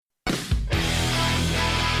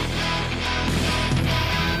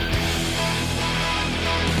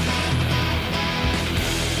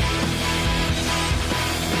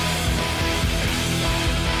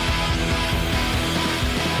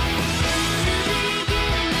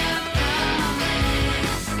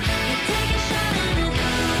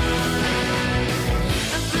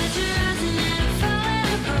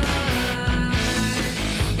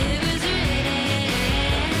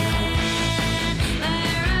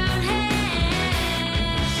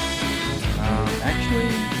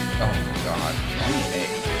Oh God,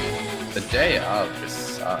 28. The day of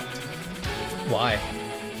just sucked. Why?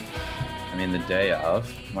 I mean, the day of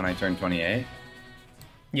when I turned 28,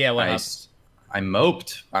 Yeah, what I, happened? s- I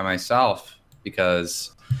moped by myself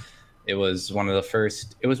because it was one of the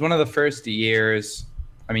first. It was one of the first years.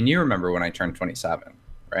 I mean, you remember when I turned 27,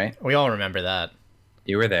 right? We all remember that.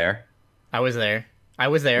 You were there. I was there. I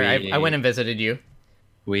was there. I went We and visited you.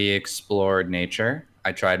 we explored nature.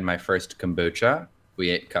 I tried my first kombucha. We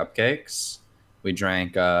ate cupcakes. We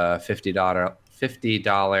drank a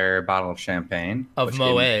 $50 bottle of champagne, Of which gave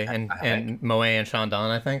Moe me and, a headache. and Moe and Chandon,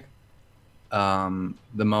 I think.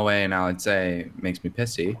 The Moet, and I would say, makes me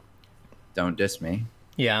pissy. Don't diss me.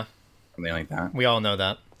 Yeah, Something like that. we all know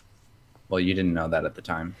that. Well, you didn't know that at the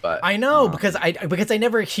time, but I know because I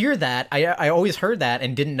never hear that. I always heard that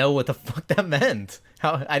and didn't know what the fuck that meant.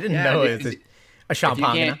 How I didn't know if, it's a if you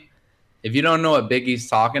champagne. can't, if you don't know what Biggie's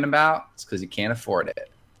talking about, it's because you can't afford it.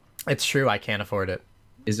 It's true. I can't afford it.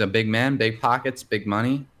 He's a big man, big pockets, big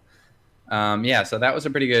money. Yeah, so that was a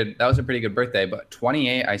pretty good birthday. But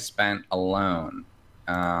 28, I spent alone,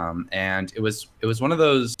 and it was one of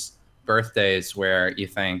those birthdays where you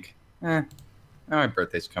think, my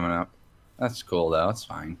birthday's coming up. That's cool though. It's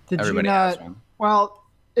fine. Did Everybody you has not? one. Well,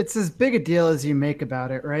 it's as big a deal as you make about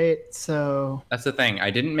it, right? So That's the thing. I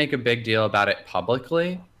didn't make a big deal about it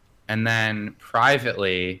publicly, and then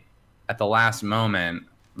privately, at the last moment,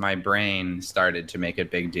 my brain started to make a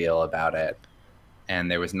big deal about it, and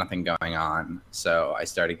there was nothing going on, so I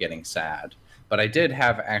started getting sad. But I did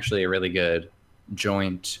have actually a really good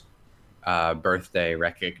joint birthday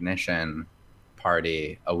recognition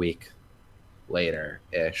party a week later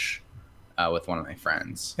ish with one of my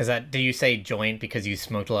friends. Is that? Do you say joint because you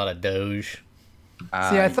smoked a lot of Doge?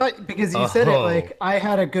 see, I thought because you said it like I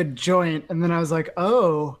had a good joint, and then I was like,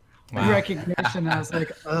 oh, Wow. recognition. I was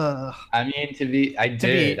like, ugh. I mean, to be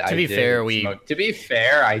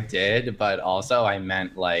fair, I did, but also I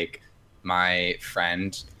meant like my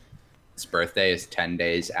friend's birthday is 10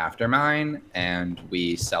 days after mine, and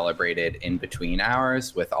we celebrated in between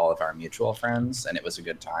hours with all of our mutual friends, and it was a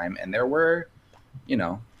good time. And there were,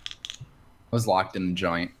 I was locked in the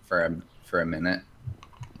joint for a minute.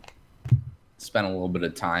 Spent a little bit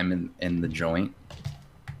of time in the joint.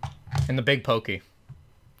 And the big pokey.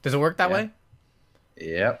 Does it work that Yeah. way?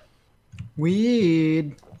 Yep.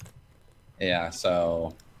 Weed. Yeah,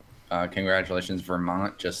 so congratulations,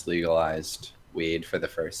 Vermont just legalized weed for the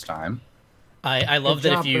first time. I love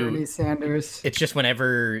Good that job, if you. Bernie Sanders. It's just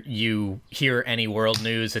whenever you hear any world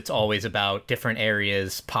news, it's always about different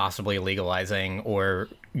areas possibly legalizing or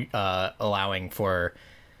allowing for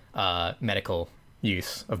medical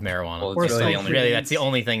use of marijuana. Well, Or it's really the social only, Really, that's the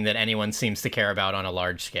only thing that anyone seems to care about on a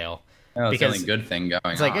large scale. no, it's the because only good thing going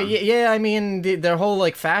It's like, on. yeah, I mean, their whole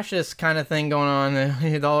like fascist kind of thing going on.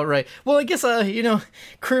 It's all right. Well, I guess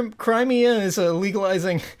Crimea is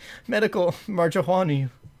legalizing medical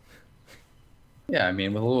marijuana. Yeah, I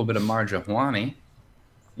mean, with a little bit of marijuana,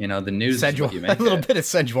 the news is what you A make little it. bit of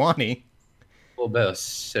Sejuani. A little bit of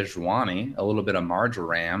Sejuani, a little bit of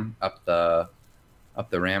marjoram up the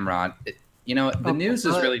ramrod. The news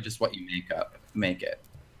is really just what you make it.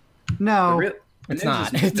 The No, real- the It's news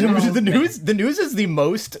not. is- The news is the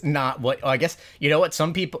most not what. I guess you know what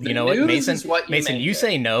some people. You know what, news Mason? is what you Mason, make you it.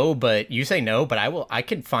 say no, but I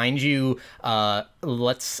could find you.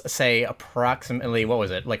 Let's say approximately what was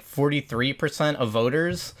it? Like 43% of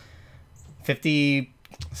voters, 50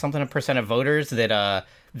 something percent of voters that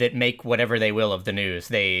make whatever they will of the news.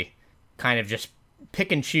 They kind of just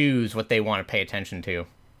pick and choose what they want to pay attention to.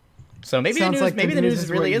 So maybe sounds like the news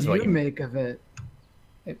really is what you you make of it.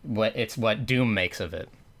 what Doom makes of it.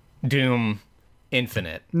 Doom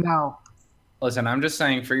Infinite. No, Listen, I'm just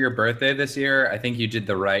saying, for your birthday this year, I think you did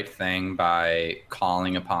the right thing by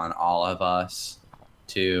calling upon all of us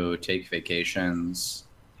to take vacations.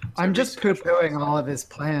 to I'm just reschedule. poo-pooing all of his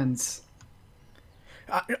plans.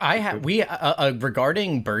 I have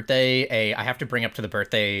regarding birthday. I have to bring up to the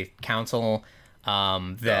birthday council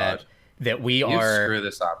that God. that we You are screw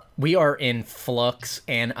this up. we are in flux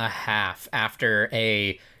and a half after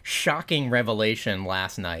a shocking revelation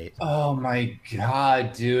last night. Oh my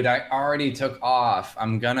God, dude. I already took off.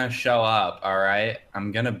 I'm gonna show up, all right?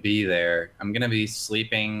 I'm gonna be there. I'm gonna be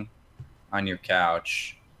sleeping on your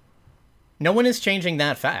couch. No one is changing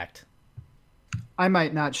that fact. I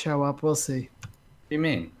might not show up. We'll see. What do you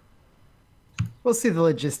mean? We'll see the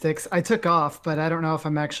logistics. I took off, but I don't know if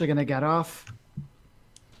I'm actually going to get off.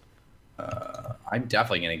 I'm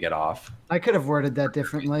definitely gonna get off. I could have worded that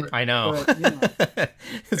differently. I know. But,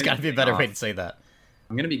 There's got to be a better way off. to say that.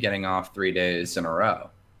 I'm gonna be getting off 3 days in a row.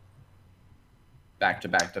 Back to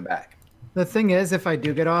back to back. The thing is, if I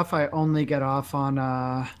do get off, I only get off on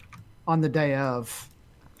the day of.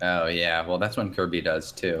 Oh yeah, well that's when Kirby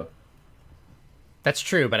does too. That's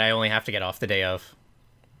true, but I only have to get off the day of.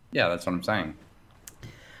 Yeah, that's what I'm saying.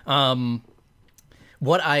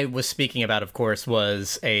 What I was speaking about, of course,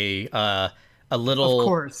 was a Of little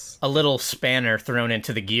course. a little spanner thrown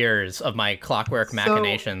into the gears of my clockwork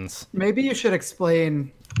machinations. Maybe you should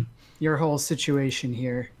explain your whole situation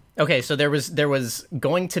here. Okay, so there was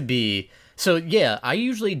going to be, so yeah, I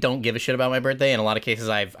usually don't give a shit about my birthday. In a lot of cases,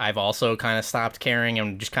 I've also kind of stopped caring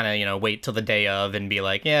and just kind of, you know, wait till the day of and be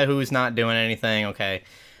like, yeah, who's not doing anything? Okay.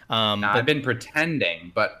 Now, I've been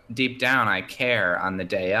pretending, but deep down I care on the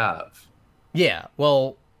day of. Yeah,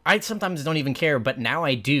 well, I sometimes don't even care, but now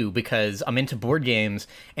I do because I'm into board games,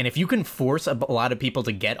 and if you can force a lot of people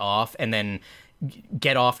to get off and then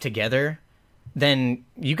get off together, then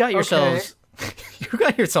you got yourselves you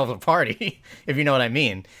got yourselves a party, if you know what I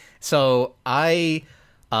mean. So I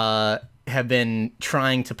have been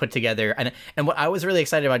trying to put together, and what I was really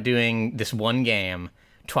excited about doing this one game,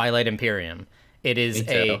 Twilight Imperium. It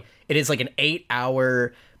is like an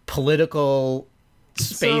 8-hour political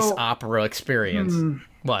space opera experience.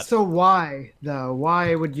 What? So why though?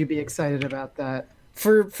 Why would you be excited about that?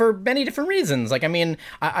 For many different reasons. Like, I mean,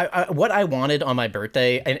 I what I wanted on my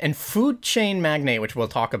birthday, and Food Chain Magnate, which we'll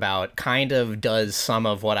talk about, kind of does some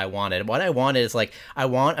of what I wanted. What I wanted is, like, I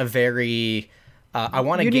want a very, I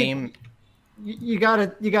want a game. You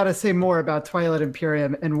gotta say more about Twilight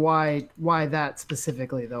Imperium and why that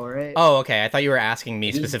specifically though, right? Oh, okay. I thought you were asking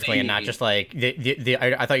me specifically, and not just like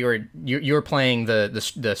I thought you were playing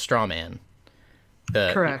the straw man.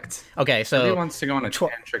 Correct. Okay, so he wants to go on a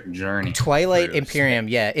tantric journey. Twilight Imperium,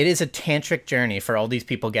 yeah, it is a tantric journey for all these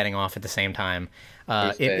people getting off at the same time.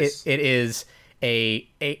 It is a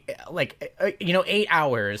 8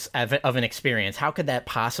 hours of an experience. How could that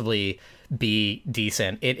possibly be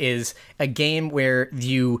decent? It is a game where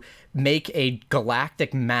you make a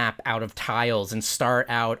galactic map out of tiles and start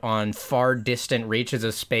out on far distant reaches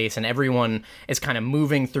of space, and everyone is kind of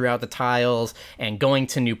moving throughout the tiles and going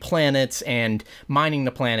to new planets and mining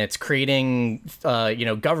the planets, creating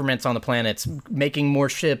governments on the planets, making more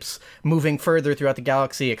ships, moving further throughout the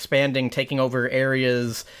galaxy, expanding, taking over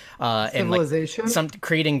areas, Civilization? and like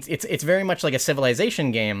creating. It's very much like a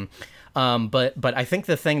civilization game. But I think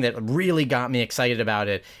the thing that really got me excited about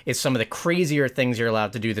it is some of the crazier things you're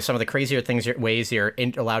allowed to do. Some of the crazier things, ways you're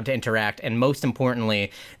allowed to interact, and most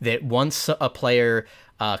importantly, that once a player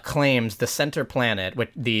claims the center planet, with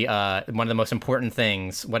the one of the most important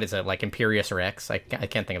things, what is it, like Imperius Rex? I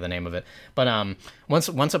can't think of the name of it. But once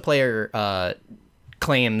a player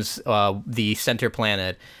claims the center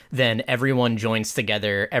planet, then everyone joins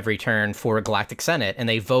together every turn for a Galactic Senate, and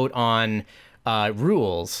they vote on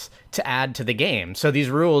rules to add to the game. So these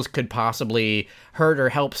rules could possibly hurt or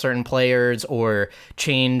help certain players or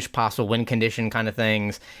change possible win condition kind of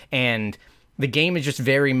things. And the game is just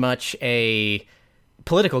very much a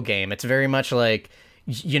political game. It's very much like,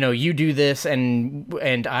 you do this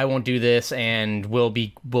and I won't do this, and we'll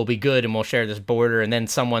be good and we'll share this border. And then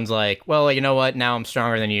someone's like, well, you know what? Now I'm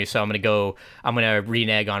stronger than you, so I'm gonna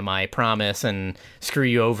renege on my promise and screw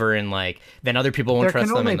you over. And like, then other people won't trust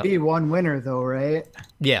them. There can only be one winner, though, right?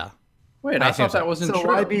 Yeah. Wait, I thought that wasn't true. So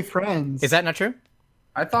why be friends? Is that not true?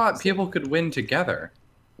 I thought people could win together.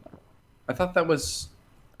 I thought that was.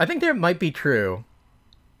 I think that might be true.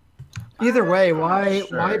 Either way,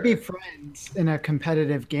 why be friends in a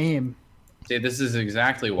competitive game? See, this is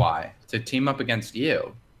exactly why. To team up against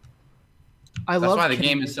you. That's why the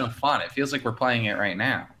game is so fun. It feels like we're playing it right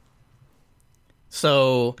now.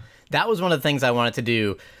 So that was one of the things I wanted to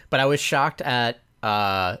do, but I was shocked at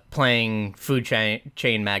playing Food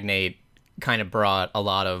Chain Magnate kind of brought a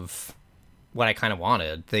lot of what I kind of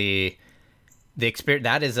wanted. The experience,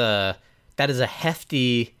 that is a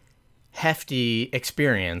hefty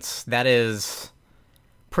experience. That is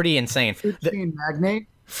pretty insane. Food Chain Magnate?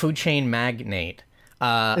 Food Chain Magnate.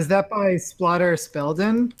 Is that by Splatter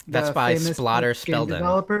Spelden? That's by Splatter Spelden. Game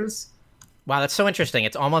developers? Wow, that's so interesting.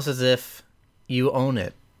 It's almost as if you own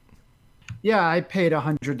it. Yeah, I paid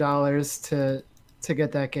 $100 to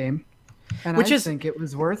get that game. And I think it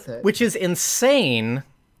was worth it. Which is insane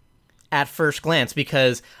at first glance,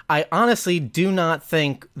 because I honestly do not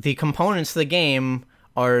think the components of the game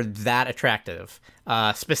are that attractive.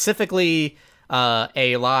 Specifically,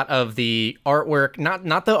 a lot of the artwork,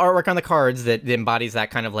 not the artwork on the cards that embodies that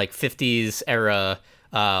kind of like 50s era,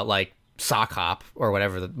 like sock hop or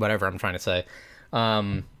whatever I'm trying to say.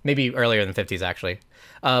 Maybe earlier than 50s actually.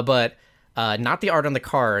 But not the art on the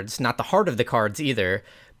cards, not the heart of the cards either,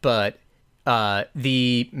 but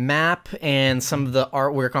the map and some of the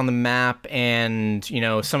artwork on the map and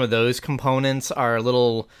some of those components are a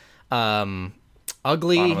little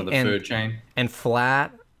ugly Bottom of the food chain. And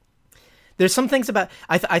flat. There's some things about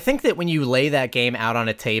I think that when you lay that game out on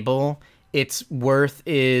a table, its worth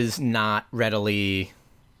is not readily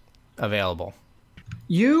available.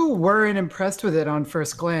 You weren't impressed with it on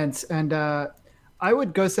first glance, and I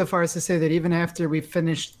would go so far as to say that even after we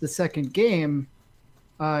finished the second game,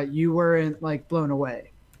 you weren't like blown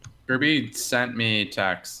away. Kirby sent me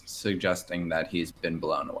texts suggesting that he's been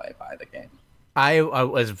blown away by the game. I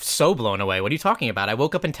was so blown away. What are you talking about? I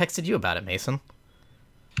woke up and texted you about it, Mason.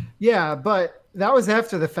 Yeah, but that was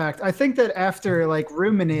after the fact. I think that after like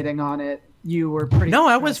ruminating on it, you were pretty. No,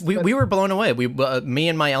 I was. We were blown away. Me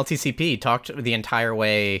and my LTCP talked the entire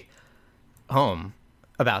way home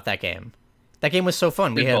about that game. That game was so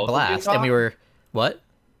fun. We had a blast, and we were what?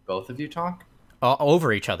 Both of you talk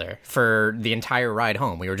over each other for the entire ride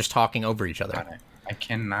home. We were just talking over each other. God, I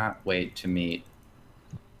cannot wait to meet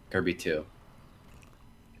Kirby 2.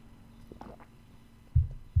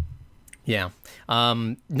 Yeah.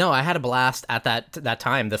 No, I had a blast at that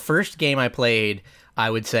time. The first game I played, I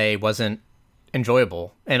would say, wasn't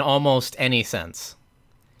enjoyable in almost any sense,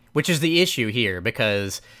 which is the issue here,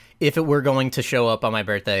 because if it were going to show up on my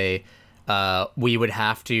birthday, we would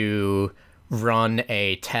have to run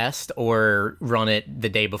a test or run it the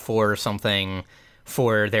day before or something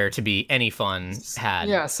for there to be any fun had.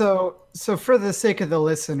 Yeah, so for the sake of the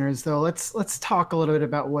listeners, though, let's talk a little bit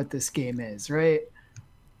about what this game is, right?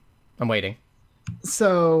 I'm waiting.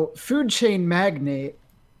 So, Food Chain Magnate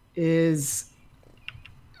is,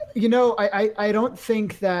 I don't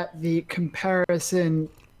think that the comparison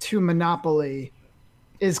to Monopoly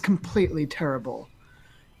is completely terrible.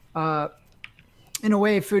 In a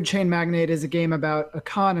way, Food Chain Magnate is a game about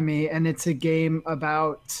economy, and it's a game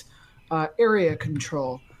about area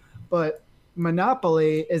control. But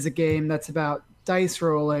Monopoly is a game that's about dice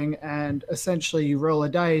rolling, and essentially you roll a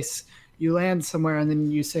dice, you land somewhere, and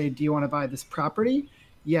then you say, do you want to buy this property?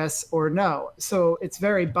 Yes or no. So it's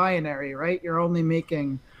very binary, right? You're only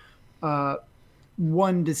making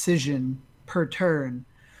one decision per turn.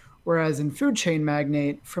 Whereas in Food Chain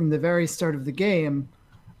Magnate, from the very start of the game,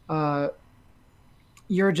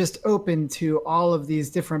 you're just open to all of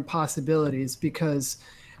these different possibilities, because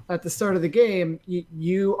at the start of the game,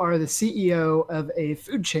 you are the CEO of a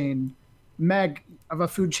food chain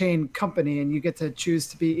company, and you get to choose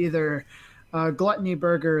to be either Gluttony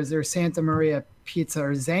Burgers or Santa Maria Pizza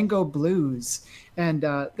or Zango Blues. And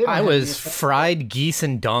I was Fried Geese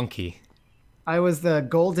and Donkey. I was the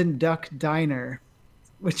Golden Duck Diner,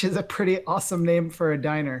 which is a pretty awesome name for a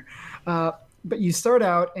diner. But you start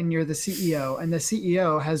out and you're the CEO, and the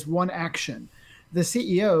CEO has one action. The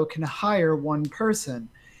CEO can hire one person.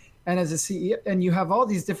 And as a CEO, and you have all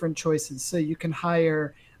these different choices. So you can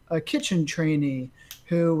hire a kitchen trainee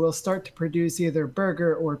who will start to produce either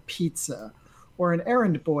burger or pizza, or an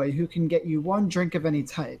errand boy who can get you one drink of any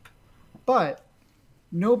type. But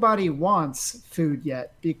nobody wants food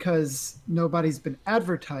yet because nobody's been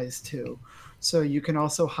advertised to. So you can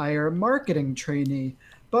also hire a marketing trainee.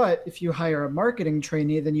 But if you hire a marketing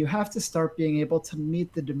trainee, then you have to start being able to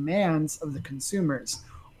meet the demands of the consumers,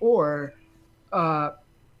 or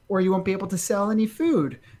you won't be able to sell any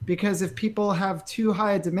food, because if people have too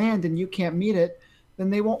high a demand and you can't meet it, then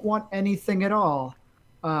they won't want anything at all.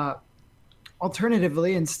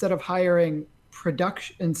 Alternatively, instead of hiring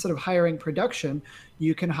production,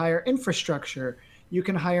 you can hire infrastructure. You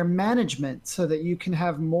can hire management so that you can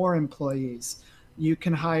have more employees. You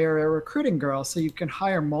can hire a recruiting girl so you can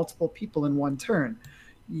hire multiple people in one turn.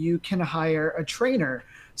 You can hire a trainer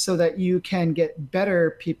so that you can get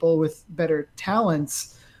better people with better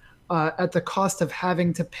talents at the cost of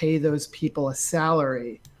having to pay those people a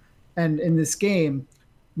salary. And in this game,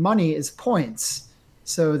 money is points.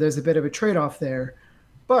 So there's a bit of a trade-off there.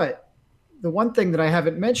 But the one thing that I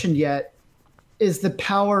haven't mentioned yet is the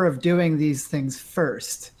power of doing these things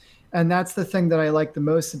first. And that's the thing that I like the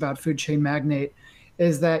most about Food Chain Magnate,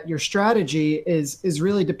 is that your strategy is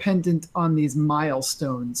really dependent on these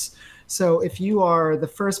milestones. So if you are the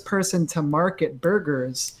first person to market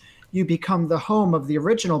burgers, you become the home of the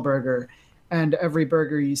original burger, and every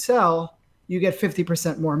burger you sell, you get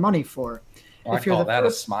 50% more money for. Well, if I call that a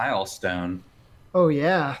smile stone. Oh,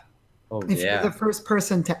 yeah. If you're the first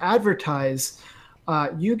person to advertise,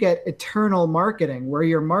 you get eternal marketing, where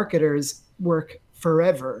your marketers work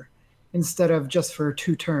forever instead of just for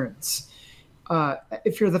 2 turns.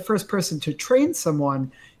 If you're the first person to train someone,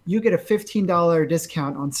 you get a $15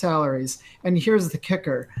 discount on salaries. And here's the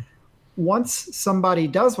kicker. Once somebody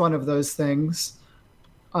does one of those things,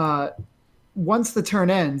 once the turn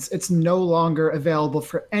ends, it's no longer available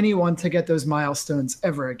for anyone to get those milestones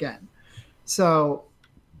ever again. So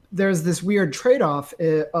there's this weird trade-off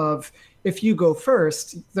of if you go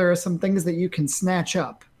first, there are some things that you can snatch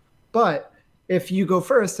up. But if you go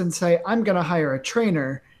first and say, I'm going to hire a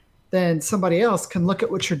trainer, then somebody else can look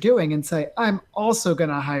at what you're doing and say, I'm also going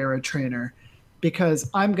to hire a trainer because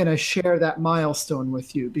I'm going to share that milestone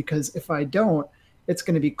with you. Because if I don't, it's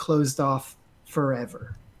going to be closed off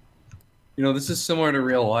forever. This is similar to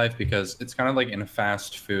real life because it's kind of like in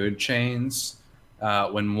fast food chains.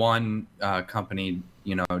 When one company,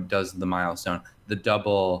 does the milestone, the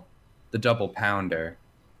double pounder,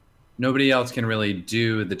 nobody else can really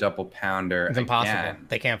do the double pounder. It's impossible. Again.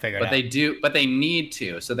 They can't figure it out. But they need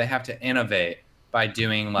to. So they have to innovate by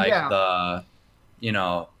doing the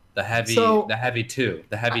heavy two,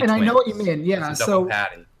 the heavy. And twins. I know what you mean. Yeah. It's a double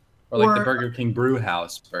patty. Or like the Burger King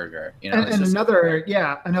Brewhouse burger. And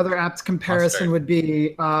another apt comparison would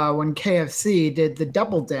be when KFC did the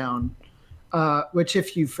Double Down, which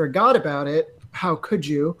if you forgot about it, how could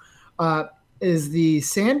you, is the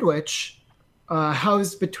sandwich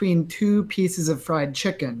housed between two pieces of fried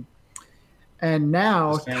chicken. And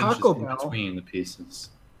now Taco Bell between the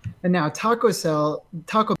pieces. And now Taco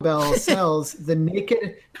Bell sells the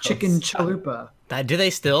naked chicken chalupa. Do they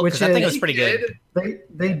still? Because I think it was pretty good.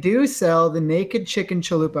 They do sell the naked chicken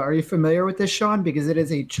chalupa. Are you familiar with this, Sean? Because it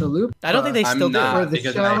is a chalupa. I don't think they still do. Where the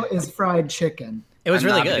shell is fried chicken. It was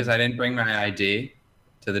really good. Because I didn't bring my ID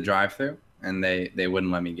to the drive-thru, and they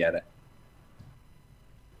wouldn't let me get it.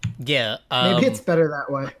 Yeah. Maybe it's better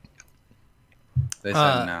that way. They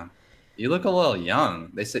said no. You look a little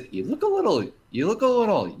young. They said you look a little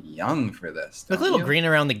young for this. Look a little green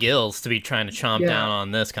around the gills to be trying to chomp down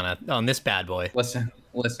on this bad boy. Listen,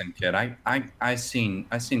 kid. I seen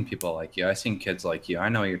people like you. I seen kids like you. I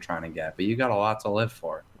know what you're trying to get, but you got a lot to live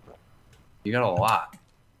for. You got a lot.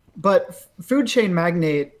 But food chain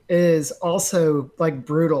magnate is also like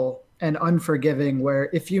brutal and unforgiving, where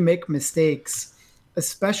if you make mistakes,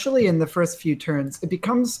 especially in the first few turns, it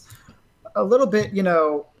becomes a little bit,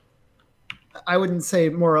 I wouldn't say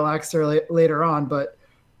more relaxed later on, but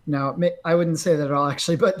no, I wouldn't say that at all,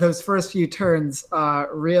 actually. But those first few turns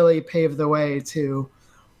really pave the way to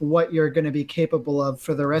what you're going to be capable of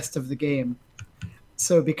for the rest of the game.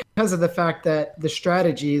 So because of the fact that the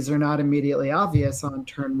strategies are not immediately obvious on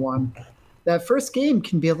turn one, that first game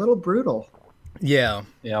can be a little brutal. Yeah.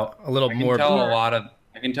 Yeah. A little more.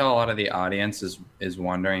 I can tell a lot of the audience is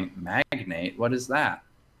wondering, magnate, what is that?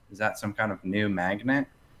 Is that some kind of new magnet?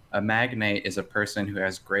 A magnate is a person who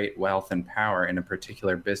has great wealth and power in a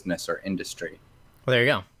particular business or industry. Well, there you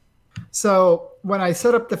go. So when I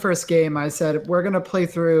set up the first game, I said, we're going to play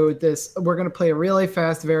through this. We're going to play a really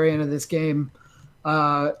fast variant of this game.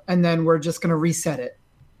 And then we're just going to reset it.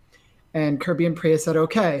 And Kirby and Priya said,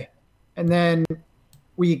 okay. And then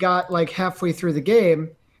we got like halfway through the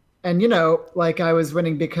game. And, I was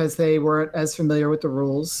winning because they weren't as familiar with the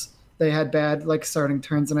rules. They had bad starting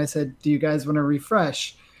turns. And I said, do you guys want to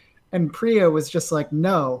refresh? And Priya was just like,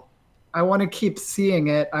 no, I want to keep seeing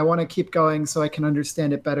it. I want to keep going so I can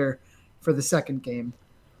understand it better for the second game.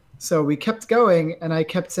 So we kept going, and I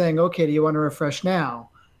kept saying, okay, do you want to refresh now?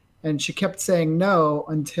 And she kept saying no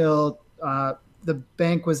until the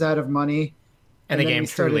bank was out of money. And the game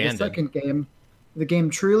truly ended. Second game. The game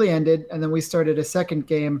truly ended, and then we started a second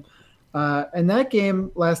game. And that game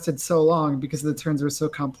lasted so long because the turns were so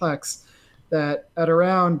complex that at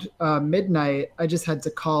around midnight, I just had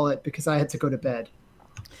to call it because I had to go to bed.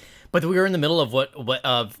 But we were in the middle of what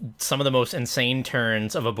of some of the most insane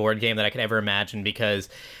turns of a board game that I could ever imagine, because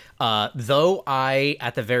though I,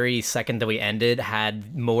 at the very second that we ended,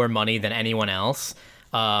 had more money than anyone else,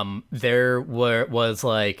 there was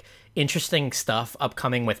interesting stuff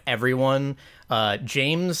upcoming with everyone.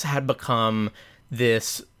 James had become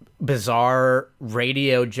this bizarre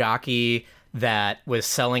radio jockey that was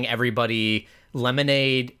selling everybody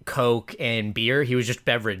lemonade, Coke, and beer. He was just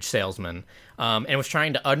beverage salesman, and was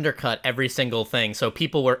trying to undercut every single thing. So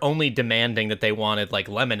people were only demanding that they wanted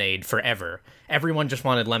lemonade forever. Everyone just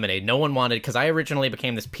wanted lemonade. No one wanted, because I originally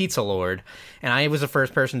became this pizza lord, and I was the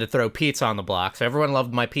first person to throw pizza on the block. So everyone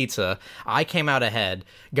loved my pizza. I came out ahead,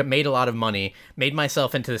 made a lot of money, made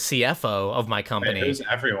myself into the CFO of my company. It was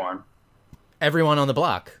everyone. Everyone on the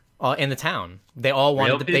block. In the town, they all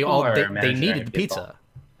wanted. They needed the pizza.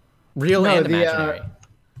 Real and imaginary.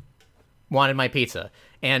 Wanted my pizza,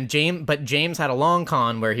 and James had a long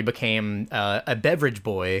con where he became a beverage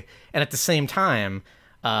boy, and at the same time,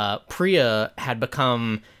 Priya had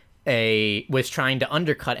become was trying to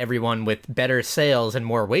undercut everyone with better sales and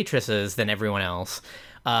more waitresses than everyone else.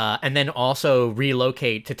 and then also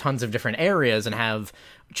relocate to tons of different areas and have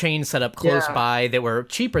chains set up close Yeah. by that were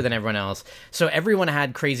cheaper than everyone else. So everyone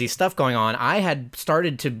had crazy stuff going on. I had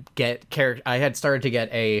started to get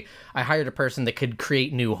I hired a person that could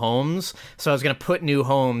create new homes. So I was going to put new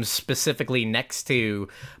homes specifically next to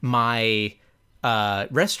my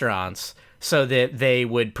restaurants, so that they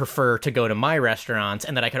would prefer to go to my restaurants,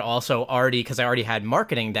 and that I could also because I already had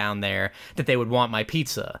marketing down there, that they would want my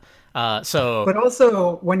pizza. But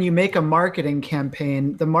also, when you make a marketing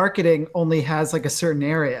campaign, the marketing only has like a certain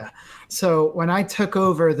area. So when I took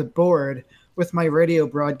over the board with my radio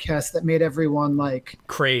broadcast that made everyone like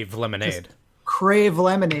crave lemonade. crave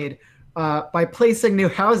lemonade, by placing new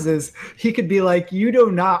houses, he could be like, you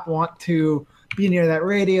do not want to be near that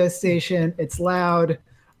radio station. It's loud.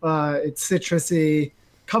 It's citrusy.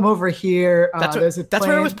 Come over here. That's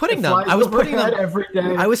where I was putting them. I was putting them every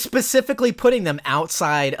day. I was specifically putting them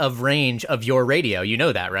outside of range of your radio. You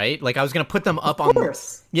know that, right? Like I was going to put them up on. Of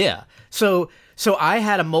course. Yeah. So I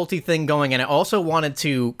had a multi thing going, and I also wanted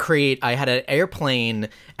to create. I had an airplane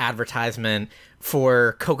advertisement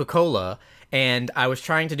for Coca-Cola, and I was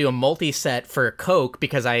trying to do a multi-set for Coke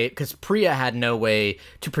because Priya had no way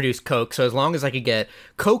to produce Coke. So as long as I could get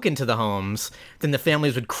Coke into the homes, then the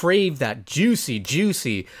families would crave that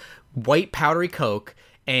juicy white powdery Coke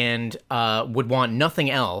and would want nothing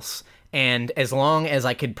else. And as long as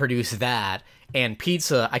I could produce that and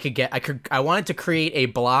pizza, I wanted to create a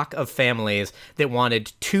block of families that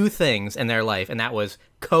wanted two things in their life, and that was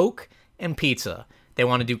Coke and pizza. They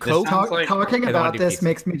want to do Coke. Talking about this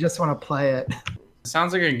makes me just want to play it. It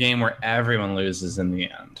sounds like a game where everyone loses in the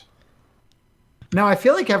end. No, I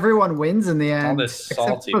feel like everyone wins in the end, All this except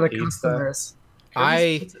salty for the pizza. customers.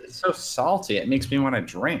 It's so salty. It makes me want to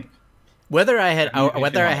drink. Whether I had It makes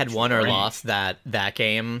me won want or to drink. lost that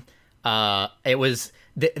game, it was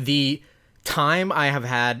the time I have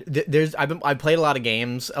had. I've played a lot of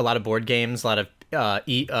games, a lot of board games, a lot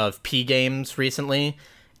of P games recently.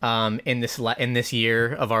 In this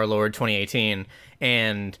year of our Lord 2018,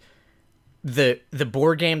 and the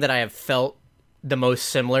board game that I have felt the most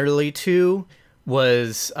similarly to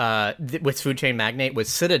was with Food Chain Magnate was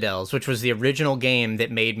Citadels, which was the original game that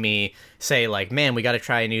made me say like, man, we got to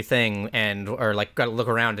try a new thing, or like got to look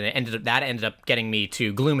around, and it ended up getting me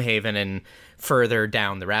to Gloomhaven and further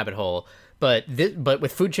down the rabbit hole. But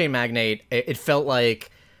with Food Chain Magnate, it felt like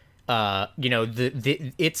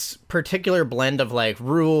its particular blend of like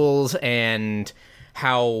rules and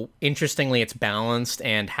how interestingly it's balanced,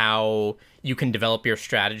 and how you can develop your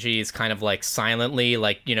strategies kind of like silently,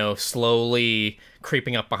 like, slowly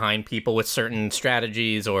creeping up behind people with certain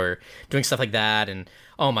strategies or doing stuff like that. And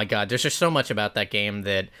oh my God, there's just so much about that game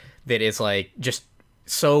that is like just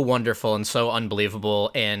so wonderful and so unbelievable.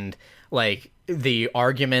 And like the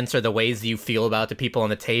arguments or the ways that you feel about the people on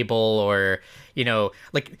the table, or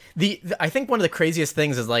like I think one of the craziest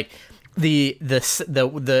things is like the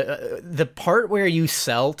part where you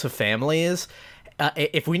sell to families.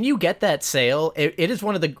 If when you get that sale, it is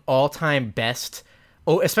one of the all-time best.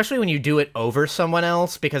 Especially when you do it over someone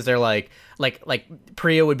else, because they're like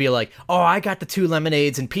Priya would be like, oh, I got the 2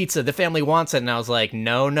 lemonades and pizza, the family wants it, and I was like,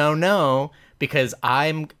 no, because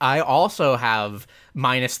I also have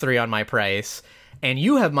 -3 on my price, and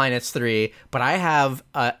you have -3, but I have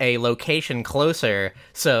a location closer.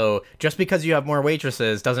 So just because you have more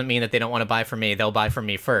waitresses doesn't mean that they don't want to buy from me. They'll buy from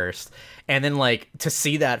me first. And then like to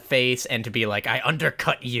see that face and to be like, I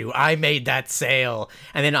undercut you. I made that sale.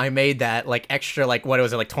 And then I made that like extra, like what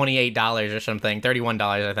was it, like $28 or something,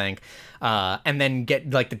 $31, I think. And then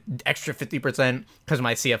get like the extra 50% because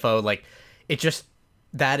my CFO, like it just,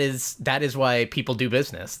 that is why people do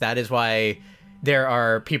business. That is why there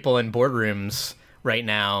are people in boardrooms right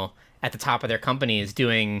now at the top of their companies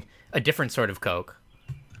doing a different sort of Coke.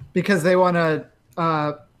 Because they want to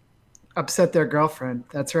upset their girlfriend.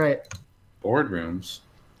 That's right. Board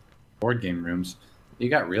game rooms. You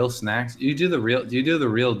got real snacks. Do you do the real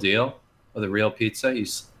deal with a real pizza? You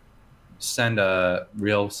send a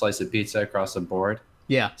real slice of pizza across the board.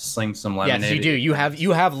 Yeah. Sling some lemonade. Yes, you do.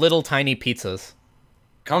 You have little tiny pizzas.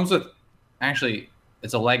 Comes with, actually,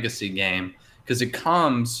 it's a legacy game because it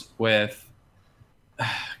comes with,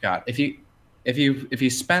 God, if you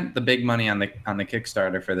spent the big money on the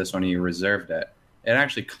Kickstarter for this one and you reserved it, it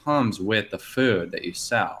actually comes with the food that you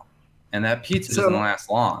sell. And that pizza doesn't last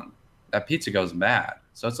long. That pizza goes bad.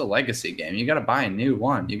 So it's a legacy game. You got to buy a new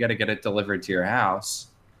one. You got to get it delivered to your house.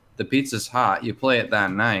 The pizza's hot. You play it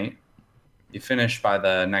that night. You finish by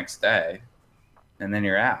the next day. And then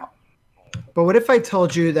you're out. But what if I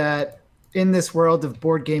told you that in this world of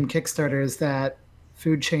board game Kickstarters, that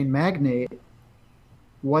Food Chain Magnate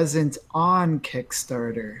wasn't on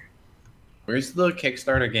Kickstarter. Where's the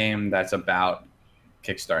Kickstarter game that's about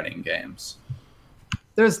kickstarting games?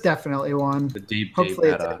 There's definitely one. The deep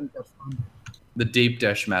Hopefully meta. it's a fun. The deep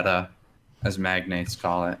dish meta, as magnates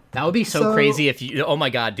call it. That would be so So- crazy if you. Oh my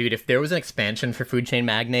god, dude! If there was an expansion for Food Chain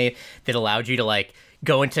Magnate that allowed you to like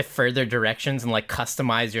go into further directions and like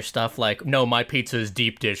customize your stuff, like no, my pizza is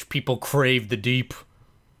deep dish. People crave the deep.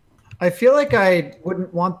 I feel like I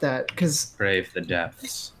wouldn't want that because Crave the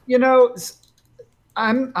depths.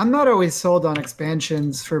 I'm not always sold on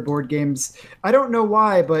expansions for board games. I don't know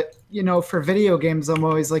why, but for video games, I'm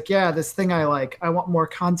always like, yeah, this thing I like, I want more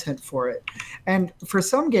content for it. And for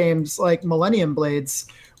some games like Millennium Blades,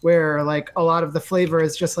 where like a lot of the flavor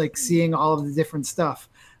is just like seeing all of the different stuff,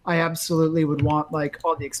 I absolutely would want like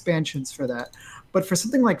all the expansions for that. But for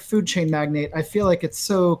something like Food Chain Magnate, I feel like it's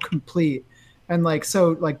so complete and like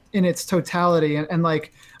so like in its totality, and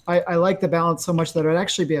like I like the balance so much that I'd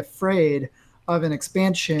actually be afraid of an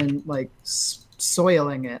expansion like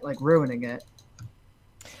soiling it, like ruining it.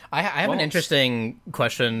 I have an Well, interesting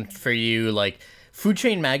question for you. Like Food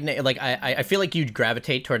Chain Magnate, like I feel like you'd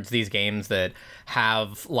gravitate towards these games that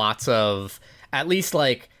have lots of at least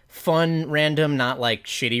like fun random, not like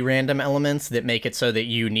shitty random elements that make it so that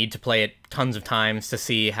you need to play it tons of times to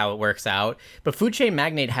see how it works out. But Food Chain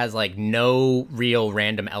Magnate has like no real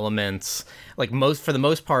random elements. Like for the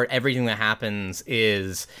most part, everything that happens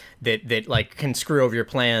is that like can screw over your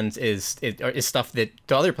plans is stuff that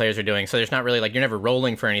the other players are doing. So there's not really like you're never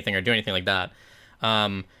rolling for anything or doing anything like that.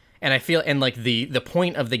 And I feel, and like the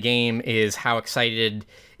point of the game is how excited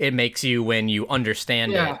it makes you when you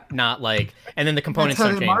understand Yeah. it, not like, and then the components That's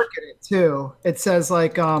how don't they change. market it too. It says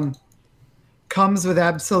like comes with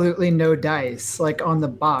absolutely no dice, like on the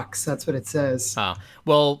box. That's what it says. Oh,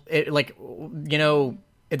 well, it like,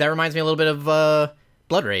 that reminds me a little bit of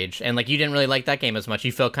Blood Rage, and like you didn't really like that game as much.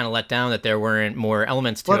 You felt kind of let down that there weren't more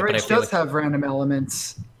elements to Blood it, but I Rage feel does like have random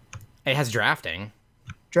elements. it has drafting.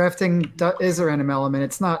 Drafting is a random element.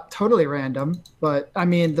 It's not totally random, but I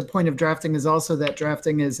mean, the point of drafting is also that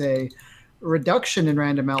drafting is a reduction in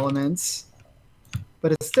random elements,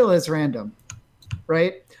 but it still is random,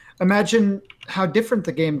 right? Imagine how different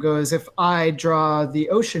the game goes if I draw the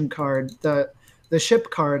ocean card, the ship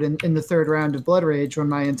card in the third round of Blood Rage when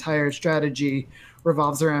my entire strategy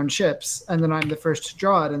revolves around ships, and then I'm the first to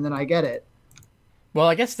draw it, and then I get it. Well,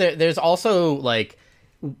 I guess there's also like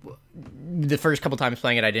the first couple times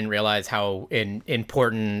playing it, I didn't realize how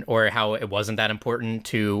important or how it wasn't that important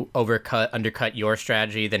to undercut your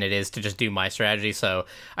strategy than it is to just do my strategy. So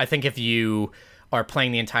I think if you are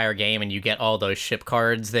playing the entire game and you get all those ship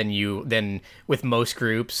cards, then with most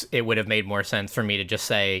groups, it would have made more sense for me to just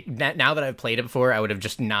say, now that I've played it before, I would have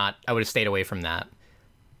stayed away from that.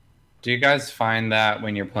 Do you guys find that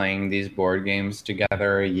when you're playing these board games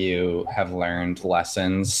together, you have learned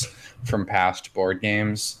lessons from past board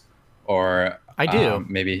games? Or I do.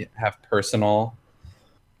 Maybe have personal,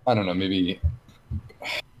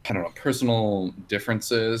 personal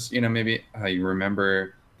differences? Maybe you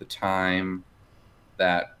remember the time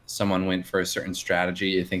that someone went for a certain strategy,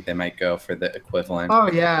 you think they might go for the equivalent.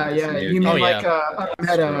 Oh yeah, yeah. You mean Oh, like yeah.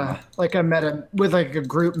 a meta with like a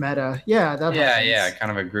group meta? Yeah, that happens. Yeah,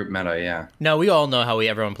 kind of a group meta, yeah. No, we all know how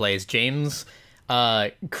everyone plays. James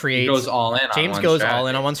creates. He goes all in. James on one goes strategy. all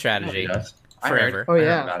in on one strategy. He does. Forever. Oh, I heard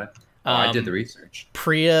yeah. about it. I did the research.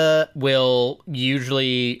 Priya will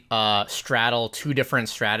usually straddle two different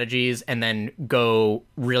strategies and then go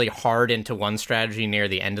really hard into one strategy near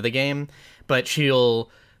the end of the game. But she'll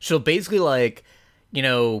basically like,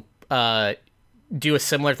 do a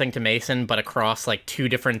similar thing to Mason, but across like two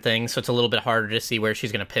different things. So it's a little bit harder to see where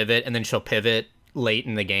she's going to pivot, and then she'll pivot late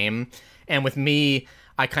in the game. And with me,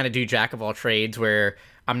 I kind of do jack of all trades where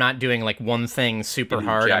I'm not doing like one thing super You do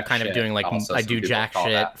hard. I'm jack kind of shit. doing like Also, I some do people jack call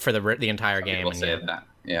shit that. for the entire Some game. people And say yeah. that.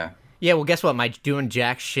 Yeah. Yeah, well, guess what? My doing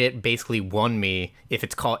jack shit basically won me.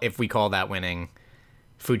 If we call that winning,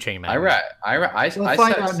 Food Chain I Magnate. We'll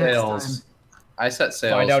find out set next sales. time. I set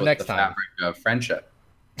sales Find out with next the time. fabric of friendship.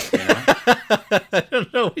 You know? I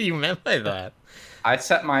don't know what you meant by that. I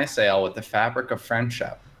set my sail with the fabric of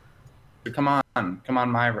friendship. So come on,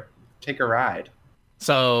 take a ride.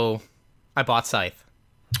 So, I bought Scythe.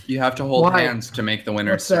 You have to hold Why? hands to make the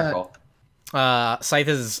winner's What's that? circle. Scythe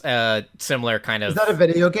is similar kind of. Is that a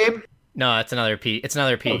video game? No, it's another P. It's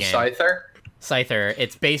another P Oh, game. Scyther? Scyther.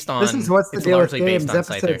 It's based on. This is What's the it's Deal with largely based Games,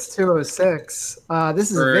 on episodes Scyther. 206.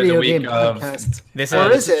 This is For a the video week game of- podcast. This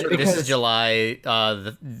Or is is it? this is Because- July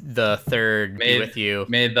the 3rd. Be with you.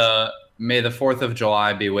 May the 4th of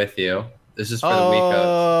July be with you. This is for the week of.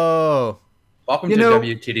 Oh, Welcome You to know-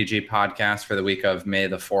 WTDG podcast for the week of May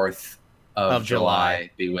the 4th of July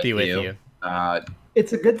be with you.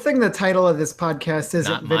 It's a good thing the title of this podcast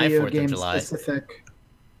isn't Not my video 4th of game July. specific.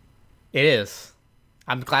 It is.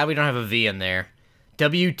 I'm glad we don't have a V in there.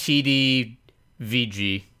 WTDVG.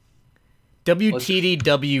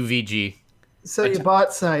 WTDWVG. So you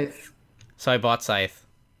bought Scythe. So I bought Scythe.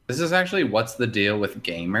 This is actually What's the Deal with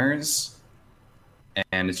Gamers,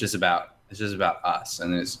 and it's just about us,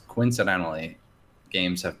 and it's coincidentally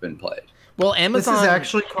games have been played. Well, Amazon This is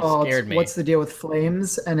actually called scared me. What's the Deal with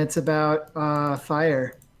Flames, and it's about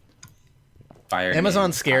fire. Amazon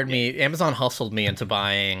games. scared me. Amazon hustled me into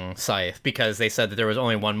buying Scythe because they said that there was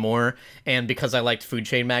only one more, and because I liked Food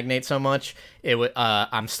Chain Magnate so much,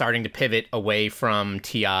 I'm starting to pivot away from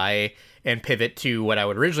TI and pivot to what I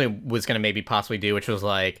would originally was going to maybe possibly do, which was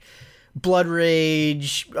like Blood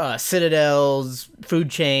Rage, Citadels, Food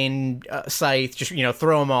Chain, Scythe. Just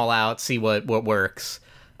throw them all out, see what works,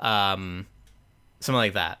 something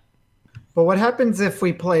like that. But what happens if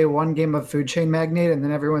we play one game of Food Chain Magnate and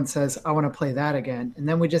then everyone says, I want to play that again? And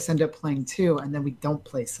then we just end up playing 2 and then we don't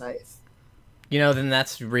play Scythe. Then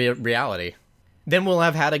that's reality. Then we'll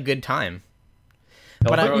have had a good time.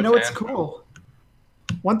 But it's cool.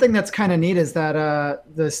 One thing that's kind of neat is that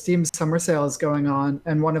the Steam Summer Sale is going on,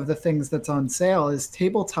 and one of the things that's on sale is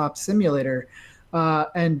Tabletop Simulator,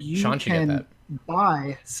 and you Sean should get can that.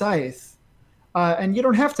 buy Scythe. And you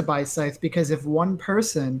don't have to buy Scythe, because if one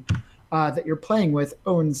person that you're playing with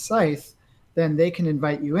owns Scythe, then they can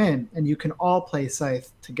invite you in, and you can all play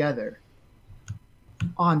Scythe together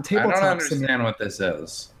on Tabletop I don't understand Simulator. what this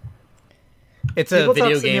is. It's a Tabletop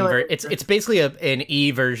video game. Simulator. It's basically an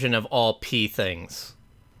E version of all P things.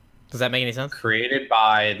 Does that make any sense? Created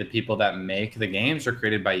by the people that make the games, or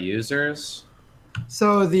created by users?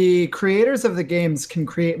 So the creators of the games can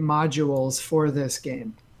create modules for this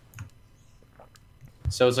game.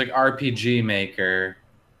 So it's like RPG Maker,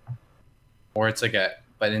 or it's like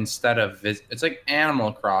but instead of it's like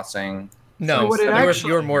Animal Crossing. No, what it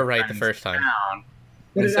you were more right the Friend's first time. town,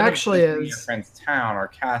 What it instead of actually visiting your is, friend's town or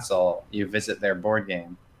castle, you visit their board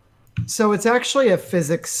game. so it's actually a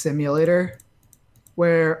physics simulator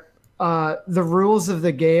where the rules of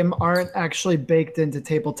the game aren't actually baked into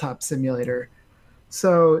Tabletop Simulator.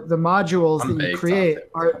 So the modules that you Unbaked create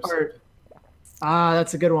on Tabletop are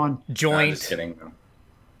that's a good one. I'm Joint. just kidding.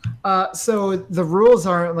 So the rules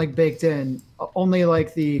aren't like baked in, only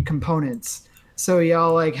like the components. So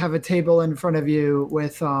y'all like have a table in front of you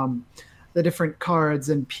with the different cards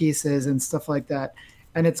and pieces and stuff like that.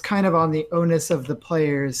 And it's kind of on the onus of the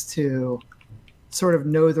players to sort of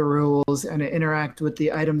know the rules and interact with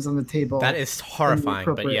the items on the table. That is horrifying,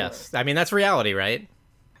 but appropriate yes. I mean, that's reality, right?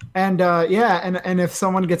 And and if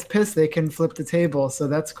someone gets pissed, they can flip the table. So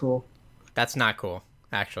that's cool. That's not cool,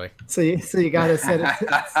 actually. So you got to set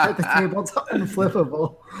the table to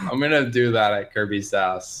unflippable. I'm gonna do that at Kirby's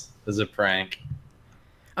house as a prank.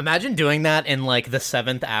 Imagine doing that in like the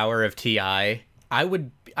 7th hour of TI.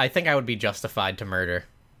 I think I would be justified to murder.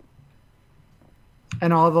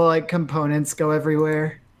 And all the like components go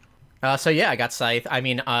everywhere. So yeah, I got Scythe. I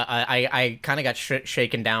mean, I kind of got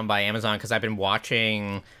shaken down by Amazon because I've been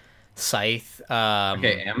watching Scythe.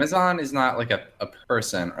 Okay, Amazon is not like a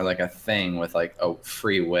person or like a thing with like a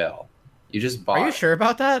free will. You just bought. Are you sure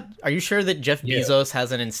about that? Are you sure that Jeff Yeah. Bezos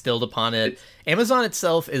hasn't instilled upon it? Amazon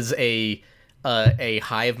itself is a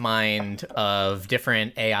hive mind of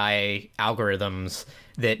different AI algorithms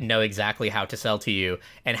that know exactly how to sell to you.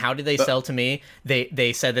 And how did they sell to me?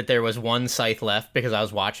 They said that there was one Scythe left because I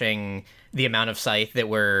was watching the amount of Scythe that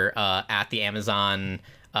were at the Amazon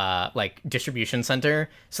like distribution center,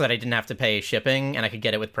 so that I didn't have to pay shipping and I could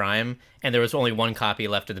get it with Prime. And there was only one copy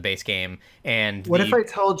left of the base game. And What if I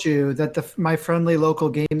told you that my friendly local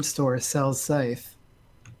game store sells Scythe?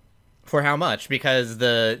 For how much? Because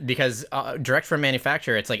direct from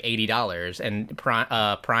manufacturer it's like $80, and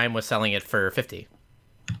Prime was selling it for $50.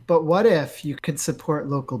 But what if you could support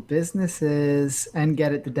local businesses and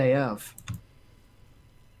get it the day of?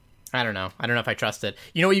 I don't know. I don't know if I trust it.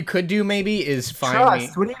 You know what you could do maybe is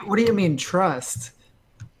Trust? What do you mean trust?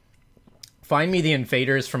 find me the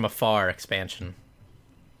Invaders from Afar expansion.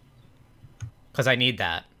 Because I need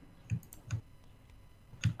that.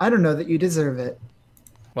 I don't know that you deserve it.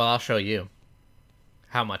 Well, I'll show you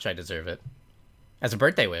how much I deserve it. As a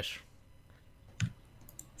birthday wish.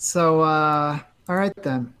 So, all right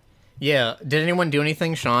then. Yeah. Did anyone do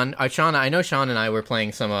anything, Sean? Sean, I know Sean and I were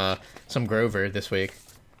playing some Grover this week.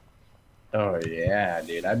 Oh yeah,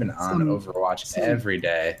 dude! I've been on Some- Overwatch every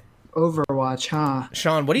day. Overwatch, huh?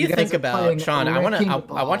 Sean, what do you You guys think are about playing Sean? I Wrecking want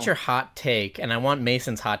Ball. your hot take, and I want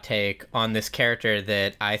Mason's hot take on this character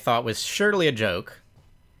that I thought was surely a joke.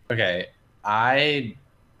 Okay, I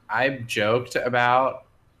I joked about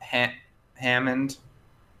Hammond,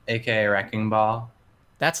 aka Wrecking Ball.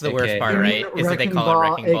 That's the worst AKA part, You right? mean Is that they Wrecking call Ball, it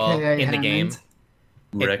Wrecking Ball aka in the game.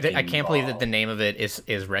 Hammond? I can't believe that the Ball. name of it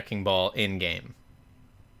is Wrecking Ball in game.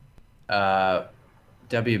 WB.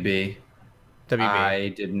 WB. I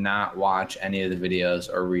did not watch any of the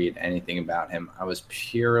videos or read anything about him. I was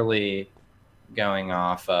purely going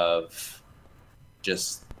off of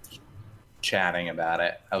just chatting about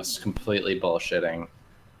it. I was completely bullshitting.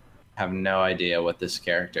 Have no idea what this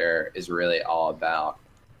character is really all about.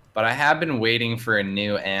 But I have been waiting for a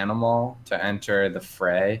new animal to enter the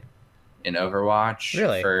fray in Overwatch.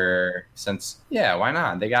 Really? Yeah, why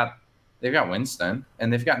not? They've got Winston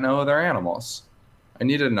and they've got no other animals. I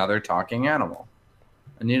need another talking animal.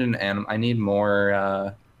 I need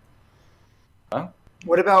more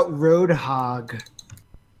What about Roadhog?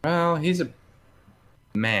 well, he's a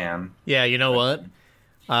man. Yeah, you know what?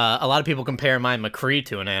 A lot of people compare my McCree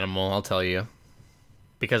to an animal, I'll tell you.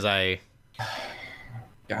 Because God,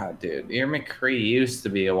 dude, your McCree used to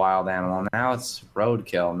be a wild animal. Now it's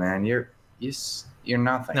roadkill, man. You're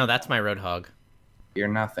nothing. No, that's my Roadhog. You're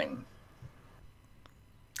nothing.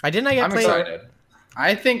 I'm excited.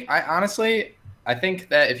 I think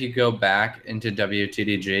that if you go back into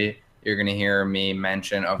WTDG, you're gonna hear me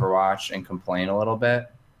mention Overwatch and complain a little bit,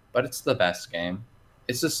 but it's the best game.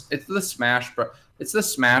 It's the Smash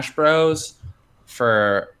Bros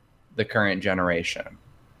for the current generation.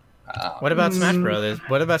 What about Smash Bros?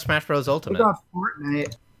 What about Smash Bros Ultimate? What about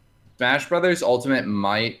Fortnite? Smash Brothers Ultimate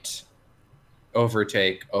might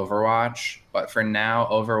overtake Overwatch, but for now,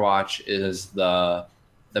 Overwatch is the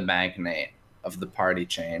magnate of the party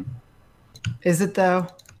chain. Is it though?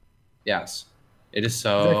 Yes, it is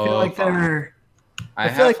so. I feel like fun. I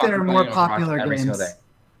feel like there are more Overwatch popular every single games. day.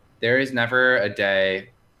 There is never a day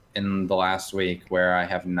in the last week where I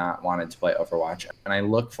have not wanted to play Overwatch, and I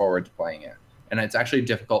look forward to playing it. And it's actually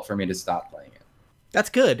difficult for me to stop playing it. That's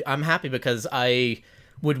good. I'm happy because I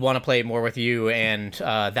would want to play more with you, and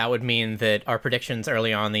that would mean that our predictions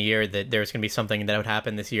early on in the year that there's going to be something that would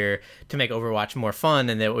happen this year to make Overwatch more fun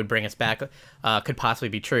and that would bring us back could possibly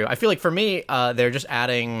be true. I feel like for me, they're just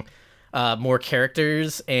adding more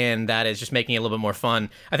characters, and that is just making it a little bit more fun.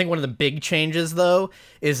 I think one of the big changes, though,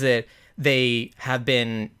 is that they have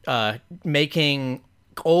been making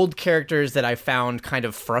old characters that I found kind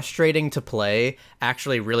of frustrating to play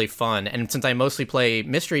actually really fun. And since I mostly play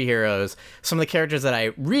Mystery Heroes, some of the characters that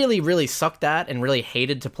I really, really sucked at and really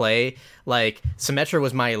hated to play, like Symmetra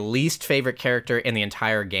was my least favorite character in the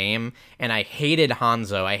entire game, and I hated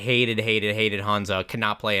Hanzo. I hated Hanzo. I could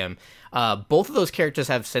not play him. Both of those characters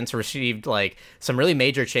have since received like some really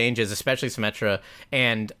major changes, especially Symmetra,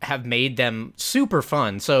 and have made them super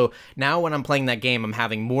fun. So now when I'm playing that game, I'm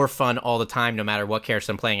having more fun all the time, no matter what characters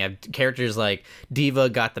I'm playing. I have characters like Diva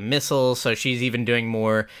got the missiles, so she's even doing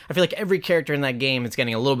more. I feel like every character in that game is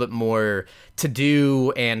getting a little bit more to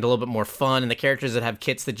do and a little bit more fun, and the characters that have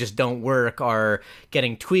kits that just don't work are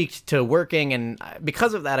getting tweaked to working, and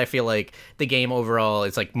because of that, I feel like the game overall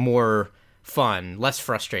is like more fun, less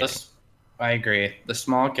frustrating. I agree. The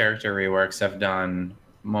small character reworks have done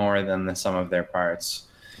more than the sum of their parts.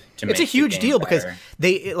 It's a huge deal because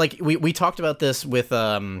they like we talked about this with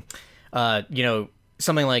something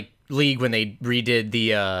like League when they redid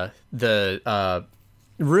the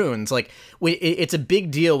runes. Like it's a big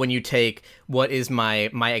deal when you take what is my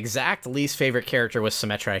exact least favorite character was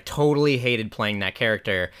Symmetra. I totally hated playing that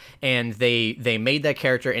character, and they made that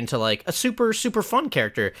character into like a super fun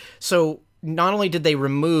character. So not only did they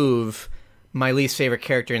remove my least favorite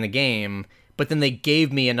character in the game, but then they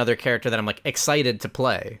gave me another character that I'm like excited to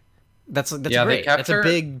play. That's great. That's a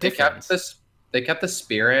big difference. They kept the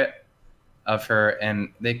spirit of her,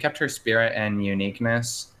 and they kept her spirit and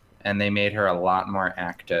uniqueness, and they made her a lot more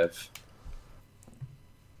active.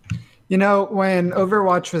 You know, when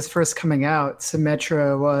Overwatch was first coming out,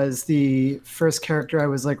 Symmetra was the first character I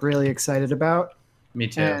was like really excited about. Me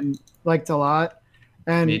too. And liked a lot.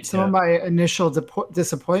 And some of my initial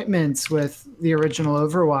disappointments with the original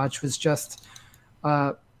Overwatch was just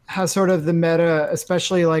how sort of the meta,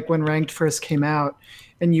 especially like when Ranked first came out,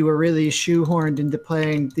 and you were really shoehorned into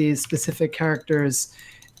playing these specific characters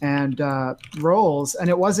and roles. And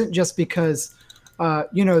it wasn't just because,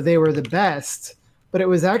 they were the best, but it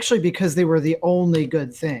was actually because they were the only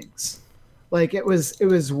good things. Like it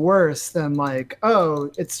was worse than like,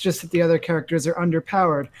 oh, it's just that the other characters are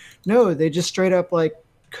underpowered. No, they just straight up like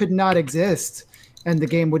could not exist and the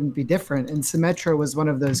game wouldn't be different. And Symmetra was one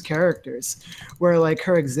of those characters where like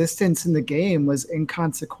her existence in the game was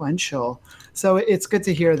inconsequential. So it's good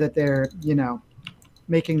to hear that they're,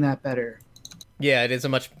 making that better. Yeah, it is a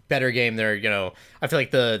much better game. There, I feel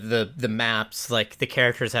like the maps, like the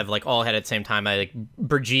characters have like all had at the same time. Like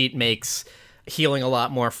Brigitte makes healing a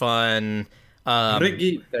lot more fun.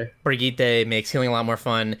 Brigitte makes healing a lot more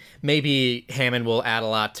fun. Maybe Hammond will add a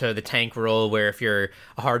lot to the tank role, where if you're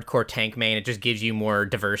a hardcore tank main, it just gives you more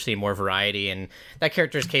diversity, more variety, and that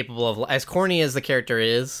character is capable of, as corny as the character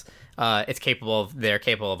is, they're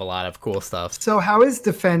capable of a lot of cool stuff. So how is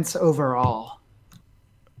defense overall?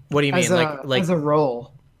 What do you mean, as a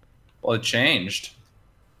role? Well, it changed.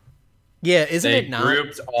 Yeah, isn't They it not?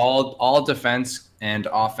 grouped all defense and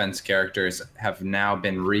offense characters have now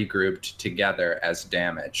been regrouped together as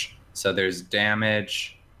damage. So there's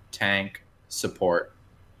damage, tank, support.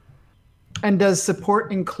 And does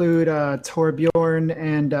support include Torbjorn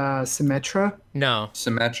and Symmetra? No,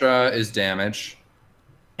 Symmetra is damage.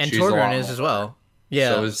 and She's a Torbjorn lot is as more. well.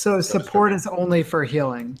 Yeah, So support is only for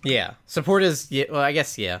healing. yeah. Support is well, I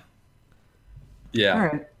guess yeah. Yeah. All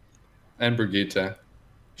right. And Brigitte.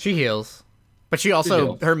 She heals, but she also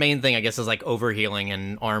heals. her main thing I guess is like overhealing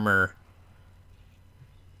and armor.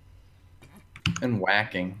 And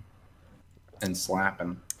whacking. And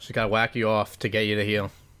slapping. She got to whack you off to get you to heal.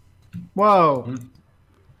 Whoa.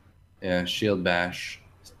 Yeah, shield bash.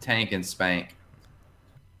 Tank and spank.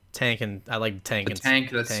 Tank and I like tank The and tank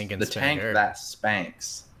that's tank and the tank spanker. that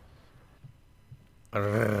spanks.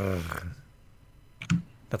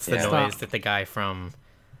 That's the Yeah. noise Stop. that the guy from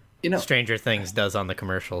You know, Stranger Things does on the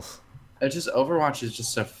commercials. it just Overwatch is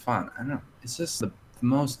just so fun. I don't know. It's just the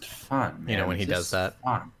most fun. You know, man. when he It's does just that.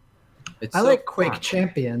 Fun. It's I so like Quake fun.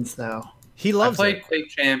 Champions though. He I loves played it. Quake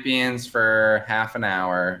Champions for half an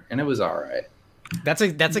hour, and it was all right. That's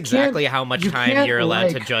exactly how much You time can't you're allowed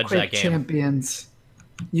to like judge Quake that game. Champions.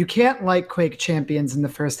 You can't like Quake Champions in the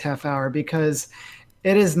first half hour because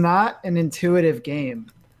it is not an intuitive game.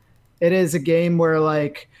 It is a game where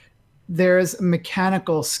like there's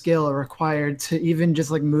mechanical skill required to even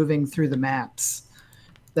just like moving through the maps.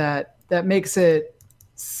 That makes it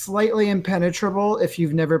slightly impenetrable if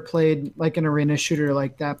you've never played like an arena shooter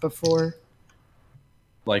like that before.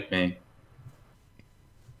 Like me.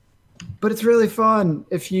 But it's really fun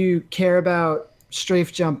if you care about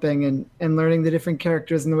strafe jumping and learning the different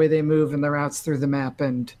characters and the way they move and the routes through the map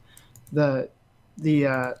and the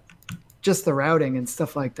just the routing and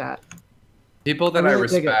stuff like that. People that I I really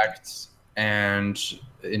dig it. respect and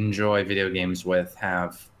enjoy video games with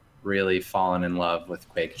have really fallen in love with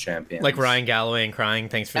Quake Champions. Like Ryan Galloway and Crying,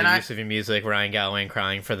 thanks for And the I- use of your music. Ryan Galloway and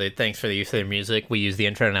Crying thanks for the use of their music. We use the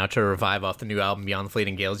intro and outro to revive off the new album Beyond the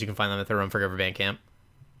Fleeting Gales. You can find them at the Run Forever Bandcamp.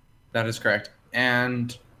 That is correct.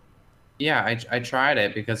 And yeah, I tried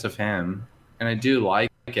it because of him, and I do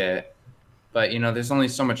like it. But, you know, there's only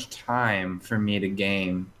so much time for me to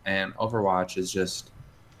game, and Overwatch is just,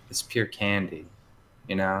 it's pure candy,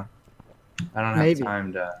 you know? I don't have Maybe.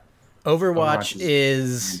 time to... Overwatch Overwatch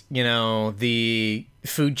is, the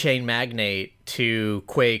food chain magnate to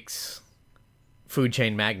Quake's food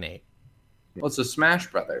chain magnate. Well, it's a Smash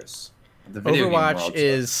Brothers. The video game Overwatch world, so-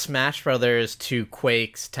 is Smash Brothers to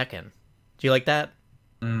Quake's Tekken. Do you like that?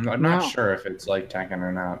 I'm No. not sure if it's like Tekken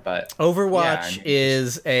or not, but Overwatch Yeah,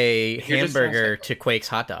 is a if you're just gonna hamburger say- to Quake's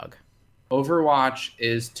hot dog. Overwatch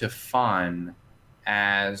is to fun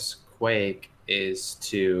as Quake is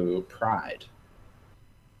to Pride.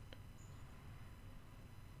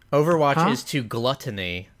 Overwatch Huh? is to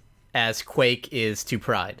gluttony as Quake is to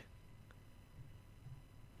pride.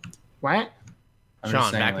 What? I'm just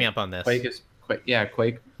Sean, saying, back me like, up on this. Quake is Quake. Yeah,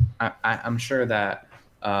 Quake. I'm sure that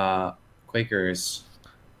Quakers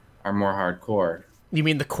are more hardcore. You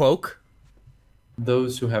mean the Quoke?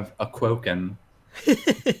 Those who have a Quoken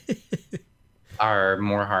are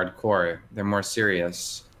more hardcore. They're more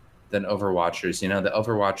serious than Overwatchers. You know, the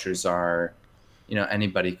Overwatchers are,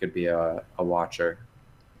 anybody could be a watcher.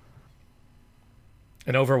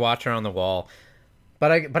 An Overwatcher on the wall.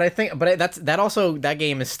 That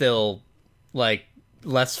game is still like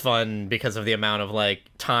less fun because of the amount of like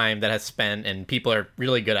time that has spent, and people are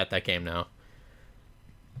really good at that game now.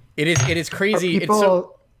 It is crazy. It's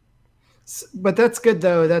so But that's good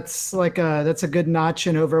though. That's a good notch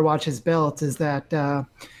in Overwatch's belt. Is that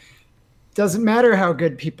doesn't matter how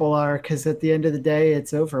good people are because at the end of the day,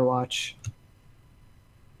 it's Overwatch,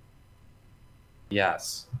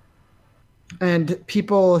 Yes. and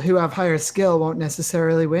people who have higher skill won't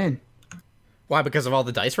necessarily win. why? Because of all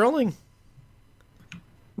the dice rolling?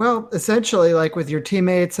 Well, essentially, like with your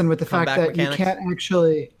teammates and with the fact Comeback that mechanics? you can't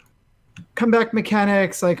actually comeback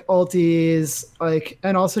mechanics, like ulties,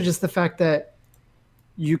 and also just the fact that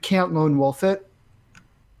you can't lone wolf it.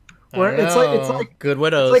 Where it's like Good it's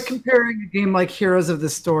widows. like comparing a game like Heroes of the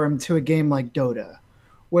Storm to a game like Dota,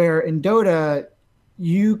 Where in Dota,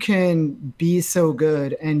 you can be so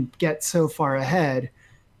good and get so far ahead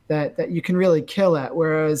that you can really kill at.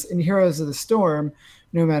 Whereas in Heroes of the Storm,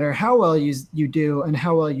 no matter how well you do and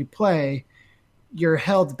how well you play, you're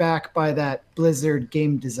held back by that Blizzard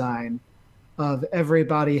game design of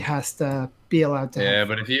everybody has to be allowed to. Yeah,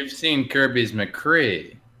 but if you've seen Kirby's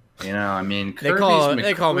McCree, I mean, they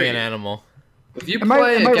call me an animal. If you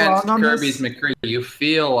play against Kirby's McCree, you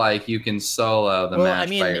feel like you can solo the match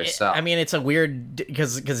by yourself. I mean, it's a weird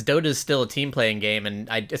because Dota is still a team playing game, and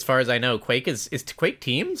as far as I know, Quake is Quake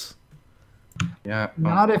teams. Yeah,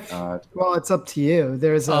 well, it's up to you.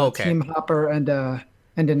 There's a team hopper and a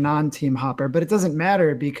non-team hopper, but it doesn't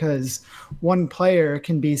matter because one player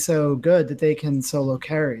can be so good that they can solo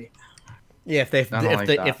carry. Yeah, if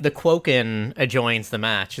the Quoken joins the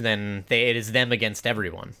match, then it is them against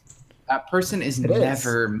everyone. That person is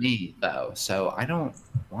never me, though, so I don't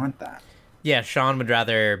want that. Yeah, Sean would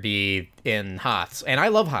rather be in HOTS, and I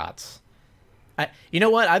love HOTS. You know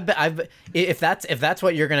what? If that's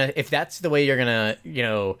the way you're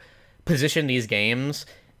gonna position these games,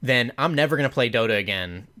 then I'm never gonna play Dota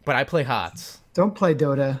again. But I play HOTS. Don't play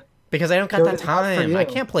Dota because I don't got that time. I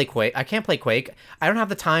can't play Quake. I don't have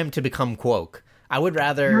the time to become Quoke. I would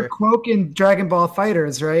rather. You're Quoke in Dragon Ball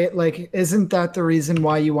Fighters, right? Like, isn't that the reason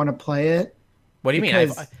why you want to play it? What do you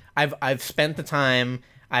mean? I've spent the time.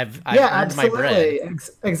 I've earned my bread.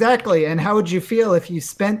 Exactly. And how would you feel if you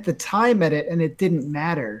spent the time at it and it didn't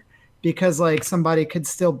matter because like somebody could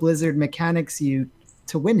still Blizzard mechanics you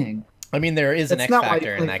to winning? I mean, there is an X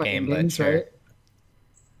factor in that game, but sure. Right?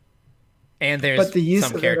 And there's the use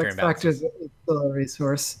some of character X factors is still a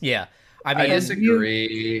resource. Yeah, I mean, I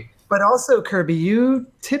disagree. But also, Kirby, you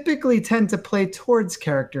typically tend to play towards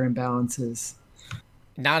character imbalances.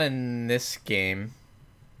 Not in this game.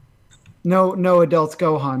 No adult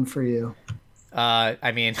Gohan for you.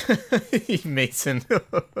 I mean, Mason.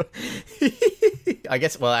 I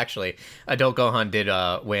guess. Well, actually, adult Gohan did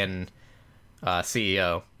win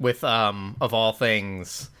CEO with of all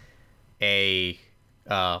things a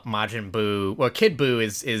Majin Buu. Well, Kid Buu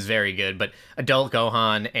is very good, but adult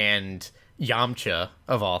Gohan and Yamcha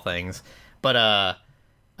of all things. But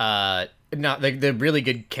the really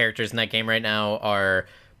good characters in that game right now are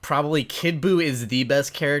probably Kid Buu is the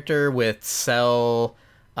best character with Cell,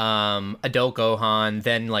 adult Gohan,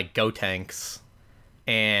 then like Gotenks,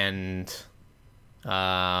 and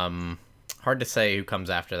hard to say who comes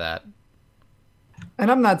after that.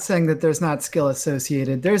 And I'm not saying that there's not skill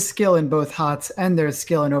associated. There's skill in both HOTS and there's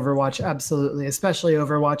skill in Overwatch, absolutely, especially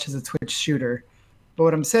Overwatch as a Twitch shooter. But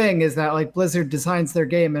what I'm saying is that like Blizzard designs their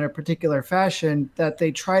game in a particular fashion that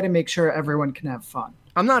they try to make sure everyone can have fun.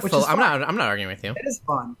 I'm not arguing with you. It is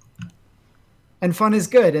fun. And fun is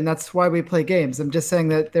good, and that's why we play games. I'm just saying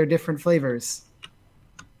that they're different flavors.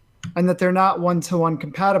 And that they're not one-to-one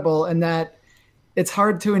compatible, and that it's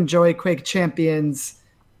hard to enjoy Quake Champions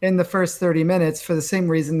in the first 30 minutes for the same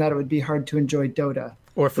reason that it would be hard to enjoy Dota.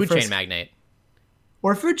 Or Food Chain Magnate.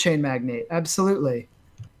 Or Food Chain Magnate, absolutely.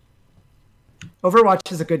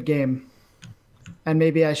 Overwatch is a good game. And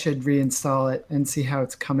maybe I should reinstall it and see how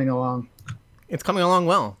it's coming along. It's coming along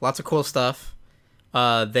well. Lots of cool stuff.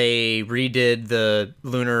 They redid the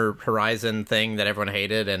Lunar Horizon thing that everyone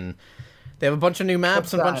hated, and they have a bunch of new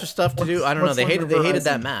maps and a bunch of stuff to do. I don't know. They hated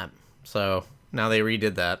that map, so now they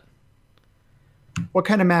redid that. What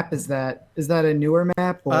kind of map is that? Is that a newer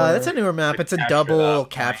map? Or... that's a newer map. It's a double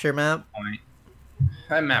capture map.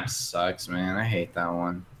 That map sucks, man. I hate that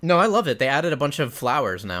one. No, I love it. They added a bunch of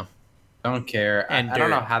flowers now. Don't care. I don't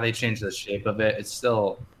know how they changed the shape of it. It's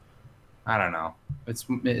still, I don't know. It's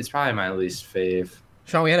probably my least fave.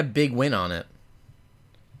 Sean, we had a big win on it.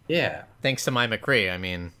 Yeah. Thanks to my McCree, I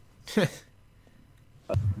mean.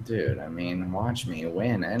 Dude, I mean, watch me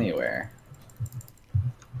win anywhere.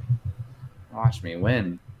 Watch me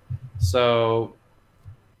win. So,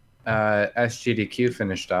 SGDQ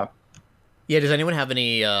finished up. Yeah, does anyone have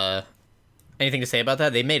anything to say about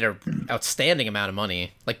that? They made an outstanding amount of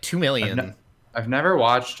money, like $2 million. I've never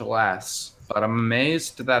watched less, but I'm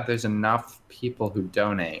amazed that there's enough people who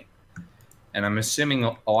donate. And I'm assuming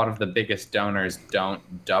a lot of the biggest donors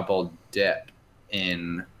don't double dip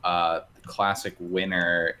in classic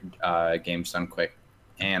winter games done quick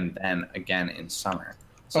and then again in summer.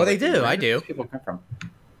 So they do. I do. People come from.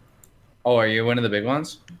 Oh, are you one of the big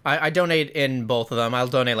ones? I donate in both of them. I'll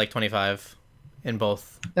donate like 25 in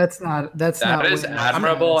both. That is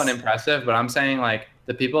admirable and impressive, but I'm saying like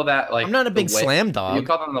the people that like. I'm not a big slam dog. You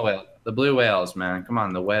call them the whale, the blue whales, man. Come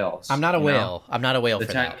on, the whales. I'm not a whale. I'm not a whale the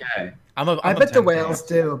for 10K. that. I bet the whales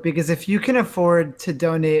do, because if you can afford to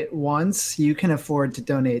donate once, you can afford to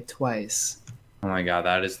donate twice. Oh my god,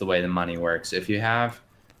 that is the way the money works. If you have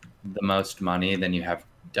the most money, then you have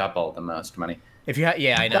double the most money. If you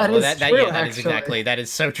yeah, I know. That is true, yeah, that is actually. exactly, that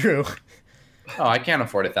is so true. Oh, I can't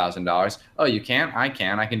afford $1,000. Oh, you can't? I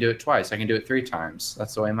can. I can do it twice. I can do it 3 times.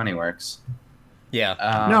 That's the way money works.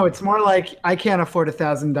 Yeah. No, it's more like I can't afford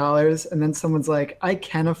 $1,000, and then someone's like, I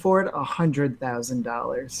can afford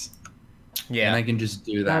 $100,000. Yeah. And I can just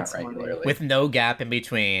do that That's money. regularly. With no gap in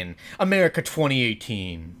between. America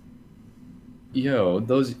 2018. Yo,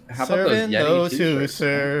 those. How about Serving those Yeti those who t-shirts?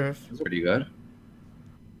 serve. Those are pretty good.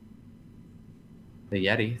 The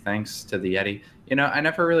Yeti, thanks to the Yeti. You know, I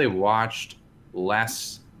never really watched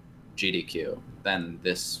less GDQ than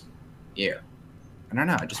this year. I don't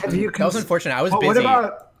know. I just Have you That was unfortunate. I was busy. What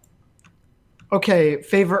about okay,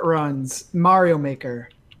 favorite runs? Mario Maker.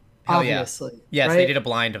 Hell yeah. Obviously. Yes, right? they did a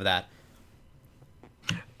blind of that.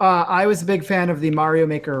 I was a big fan of the Mario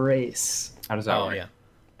Maker race. How does that Oh, work?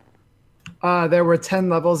 yeah. There were 10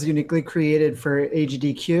 levels uniquely created for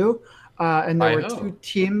HDQ, and there By were who? 2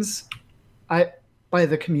 teams by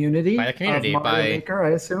the community. By the community, of Mario by- Maker, I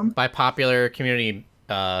assume. By popular community.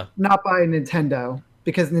 Not by Nintendo,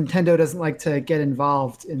 because Nintendo doesn't like to get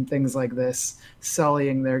involved in things like this,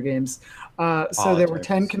 sullying their games. So there were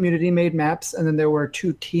 10 Politics. community-made maps, and then there were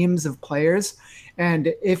 2 teams of players.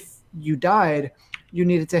 And if you died, you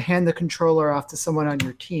needed to hand the controller off to someone on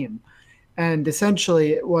your team. And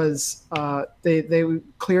essentially, it was they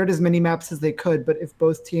cleared as many maps as they could. But if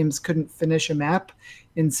both teams couldn't finish a map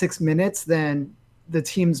in 6 minutes, then the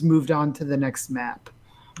teams moved on to the next map.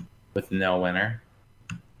 With no winner.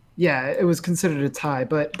 Yeah, it was considered a tie,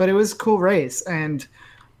 but it was a cool race, and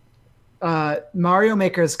Mario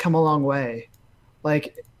Maker has come a long way.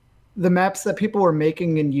 Like the maps that people were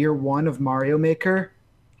making in year 1 of Mario Maker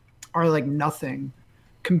are like nothing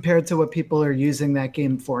compared to what people are using that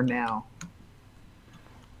game for now.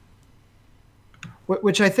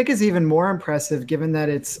 Which I think is even more impressive, given that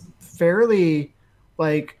it's fairly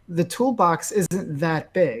like the toolbox isn't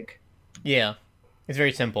that big. Yeah. It's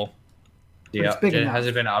very simple. It's big enough. Has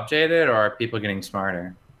it been updated, or are people getting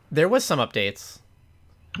smarter? There was some updates.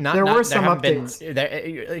 There were some haven't updates. Been,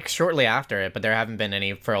 there, like, shortly after it, but there haven't been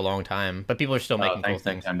any for a long time. But people are still making cool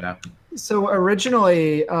Thanks, things. Nintendo. So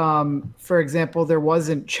originally, for example, there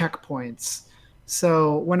wasn't checkpoints.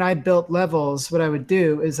 So when I built levels, what I would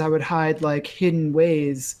do is I would hide like hidden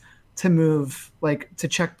ways to move, like to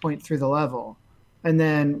checkpoint through the level. And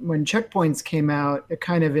then when checkpoints came out, it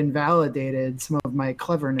kind of invalidated some of my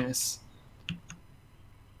cleverness.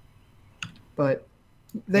 But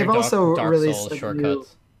they've Your also Dark released Souls like,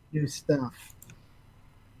 shortcuts. new stuff.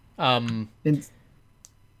 Um, And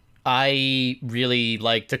I really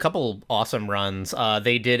liked a couple awesome runs.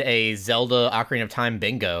 They did a Zelda Ocarina of Time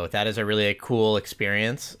bingo. That is a really cool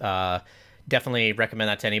experience. Definitely recommend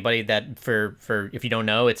that to anybody. That for if you don't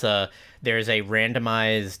know, there's a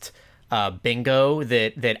randomized bingo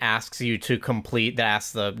that asks you to complete, that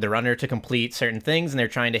asks the runner to complete certain things, and they're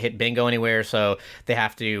trying to hit bingo anywhere, so they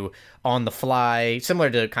have to on the fly,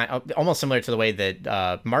 almost similar to the way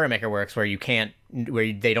that Mario Maker works, where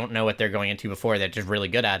they don't know what they're going into before, they're just really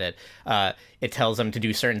good at it. It tells them to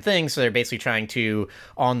do certain things, so they're basically trying to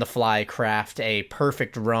on the fly craft a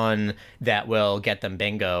perfect run that will get them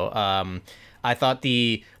bingo. I thought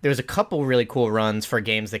there was a couple really cool runs for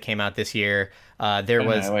games that came out this year. Wait a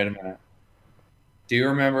minute. Do you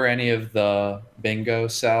remember any of the bingo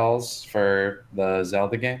cells for the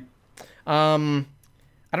Zelda game? I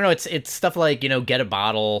don't know. It's stuff like, get a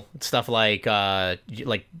bottle. It's stuff like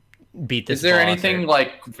beat this. Is there boss anything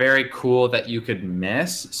like very cool that you could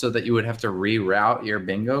miss so that you would have to reroute your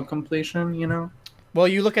bingo completion? Well,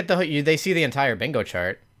 you look at they see the entire bingo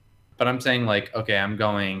chart. But I'm saying like, okay, I'm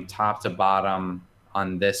going top to bottom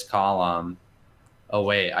on this column. Oh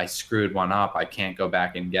wait, I screwed one up. I can't go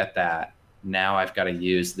back and get that. Now I've got to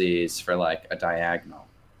use these for like a diagonal.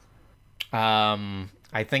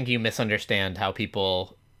 I think you misunderstand how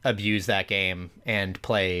people abuse that game and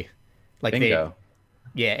play like Bingo.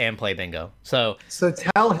 and play bingo. So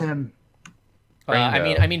tell him.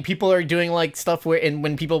 Bingo. I mean, people are doing like stuff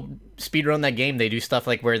when people speedrun that game, they do stuff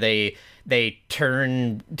like where they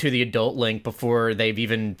turn to the adult Link before they've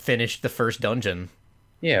even finished the first dungeon.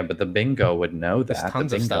 Yeah, but the bingo would know that. There's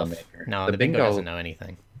tons the of bingo stuff. maker. No, the bingo doesn't know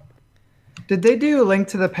anything. Did they do Link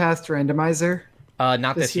to the Past randomizer?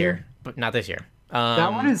 Not This this year. But not this year.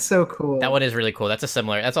 That one is so cool. That one is really cool. That's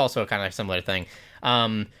also kind of a similar thing.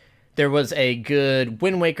 There was a good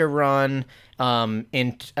Wind Waker run.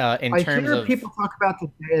 In I terms hear of people talk about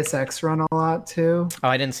the Deus Ex run a lot too. Oh,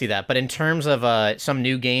 I didn't see that. But in terms of some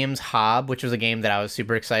new games, Hob, which was a game that I was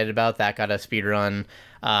super excited about, that got a speed run.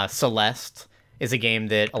 Celeste is a game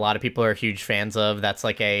that a lot of people are huge fans of. That's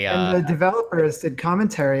like a And the developers did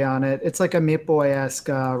commentary on it. It's like a Meat Boy-esque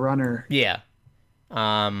runner. yeah.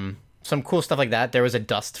 Some cool stuff like that. There was a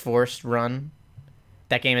Dust Force run.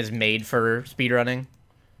 That game is made for speedrunning.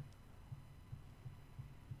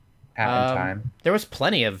 Hat in Time. There was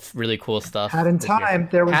plenty of really cool stuff. Hat in this year. Time.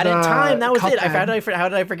 There was Hat in Time. That was it. Cuphead. How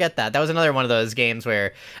did I forget that? That was another one of those games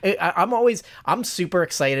where I'm super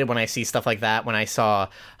excited when I see stuff like that. When I saw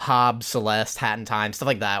Hobbs, Celeste, Hat in Time, stuff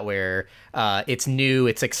like that, where it's new,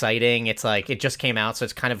 it's exciting. It's like it just came out, so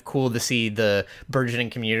it's kind of cool to see the burgeoning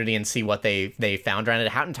community and see what they found around it.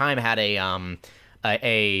 Hat in Time had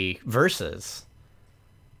a versus,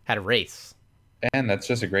 had a race. And that's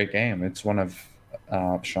just a great game. It's one of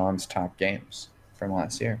Sean's top games from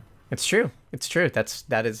last year. It's true. It's true. That's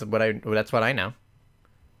what I know.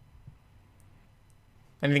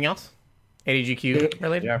 Anything else? ADGQ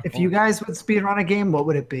related? Yeah, If you guys would speedrun a game, what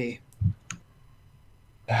would it be?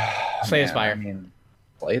 Slay the Spire. I mean,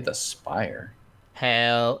 Slay the Spire.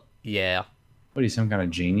 Hell yeah. What are you, some kind of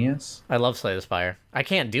genius? I love Slay the Spire. I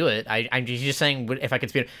can't do it. I'm just saying if I could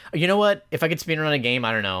speed. You know what? If I could speedrun a game,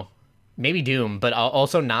 I don't know. Maybe Doom, but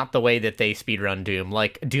also not the way that they speedrun Doom.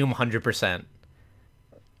 Like Doom 100%.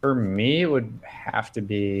 For me, it would have to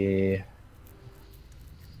be...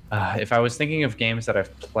 if I was thinking of games that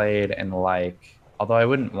I've played and like, although I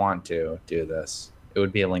wouldn't want to do this, it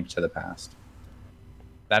would be A Link to the Past.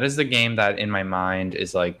 That is the game that in my mind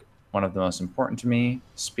is like one of the most important to me,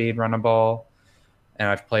 speed runnable, and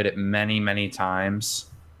I've played it many, many times.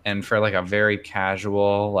 And for like a very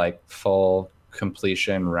casual, like full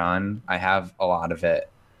completion run, I have a lot of it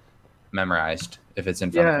memorized if it's in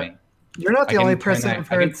front of me. You're not the I only can turn person that-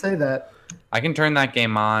 I've I heard can- say that. I can turn that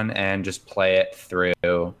game on and just play it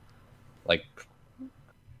through like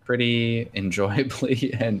pretty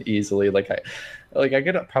enjoyably and easily. Like I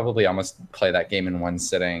could probably almost play that game in one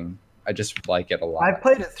sitting. I just like it a lot. I've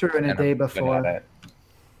played it through in a and day I'm good before. at it.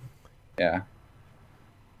 Yeah.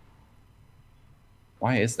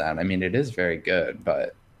 Why is that? I mean, it is very good, but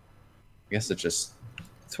I guess it just...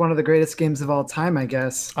 It's one of the greatest games of all time, I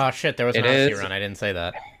guess. Oh shit, there was an It Odyssey is. run. I didn't say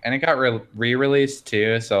that. And it got re-released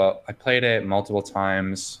too, so I played it multiple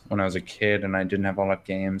times when I was a kid and I didn't have a lot of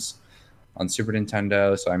games on Super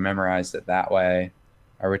Nintendo, so I memorized it that way.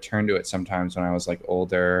 I returned to it sometimes when I was like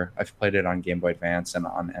older. I've played it on Game Boy Advance and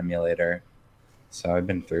on emulator, so I've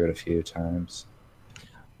been through it a few times.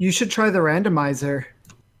 You should try the randomizer.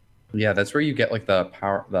 Yeah, that's where you get like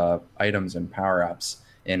the items and power-ups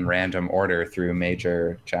in random order through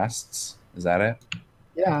major chests. Is that it?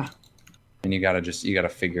 Yeah, And you gotta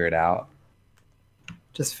figure it out.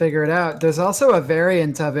 just figure it out. There's also a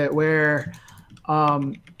variant of it where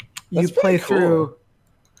you That's play pretty cool. through.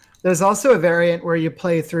 There's also a variant where you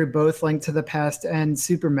play through both Link to the Past and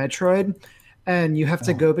Super Metroid, and you have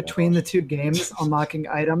to Oh, go between the two games, unlocking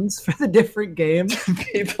items for the different games.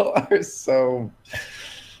 People are so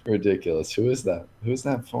ridiculous. Who is that? Who's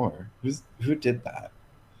that for? Who did that?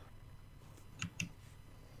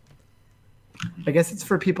 I guess it's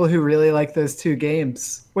for people who really like those two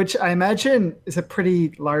games, which I imagine is a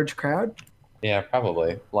pretty large crowd. Yeah,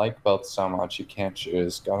 probably. Like both so much you can't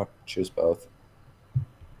choose. Gotta choose both.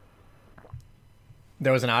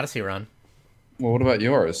 There was an Odyssey run. Well, what about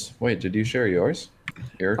yours? Wait, did you share yours?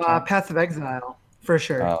 Your top? Path of Exile, for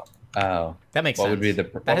sure. Oh. That makes What sense. would be the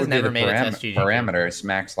That has never made it to SGG. parameters?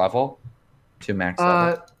 Max level? To max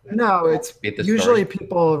level? No, it's Beat the usually story?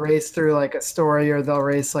 people race through like a story, or they'll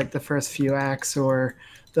race like the first few acts, or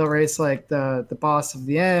they'll race like the boss of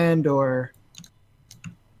the end, or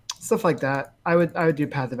stuff like that. I would do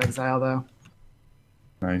Path of Exile though.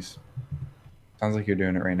 Nice. Sounds like you're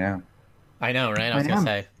doing it right now. I know, right? I I was gonna am.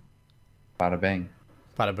 say. Bada bing.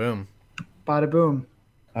 Bada boom. Bada boom.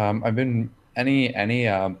 I've been any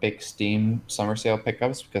big Steam summer sale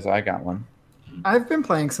pickups because I got one. I've been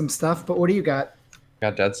playing some stuff, but what do you got?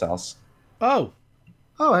 Got Dead Cells. Oh,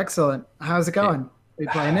 Oh, excellent. How's it going? Are you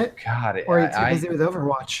playing it? God, Or are you too busy with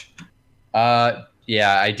Overwatch?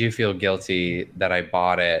 yeah, I do feel guilty that I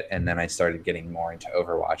bought it and then I started getting more into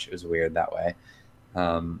Overwatch. It was weird that way.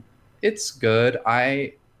 It's good.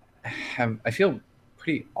 I feel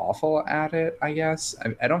pretty awful at it, I guess.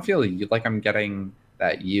 I don't feel like I'm getting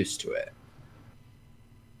that used to it.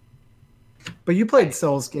 But you played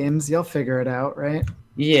Souls games. You'll figure it out, right?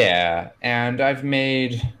 Yeah, and I've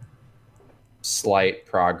made slight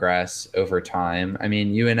progress over time. I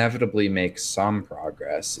mean, you inevitably make some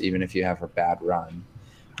progress, even if you have a bad run,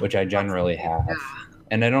 which I generally have.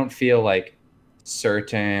 And I don't feel like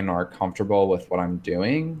certain or comfortable with what I'm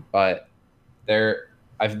doing, but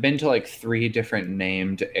I've been to like 3 different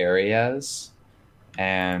named areas,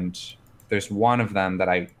 and there's one of them that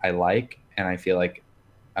I like, and I feel like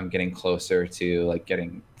I'm getting closer to like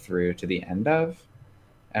getting through to the end of,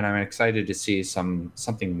 and I'm excited to see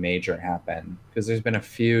something major happen, because there's been a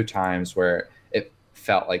few times where it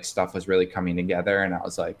felt like stuff was really coming together, and I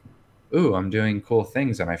was like, "Ooh, I'm doing cool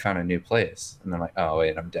things," and I found a new place, and then like, "Oh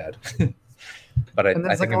wait, I'm dead." But And I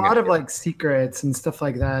there's like think a I'm lot gonna of like secrets and stuff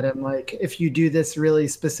like that. And like if you do this really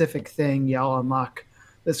specific thing, you'll unlock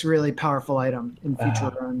this really powerful item in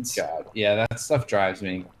future Oh, runs. God, yeah, that stuff drives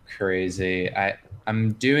me crazy.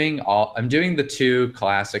 I'm doing the two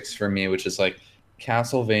classics for me, which is like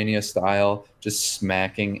Castlevania style, just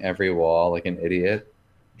smacking every wall like an idiot,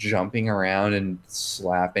 jumping around and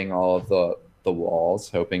slapping all of the walls,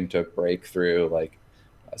 hoping to break through like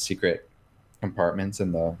secret compartments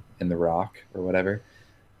in the rock or whatever.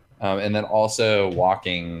 And then also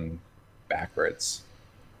walking backwards.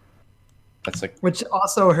 That's like, Which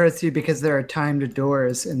also hurts you because there are timed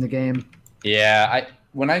doors in the game. yeah, I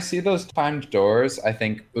when I see those timed doors, I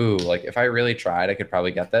think, ooh, like if I really tried, I could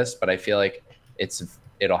probably get this, but I feel like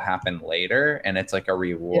it'll happen later, and it's like a Yeah,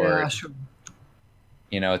 reward. sure.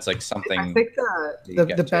 You know, it's like I something think the that you the,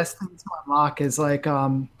 get the to. best thing to unlock is like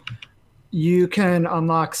you can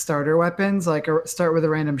unlock starter weapons, like start with a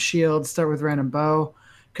random shield, start with random bow,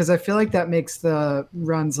 because I feel like that makes the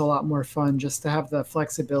runs a lot more fun just to have the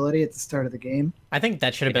flexibility at the start of the game. I think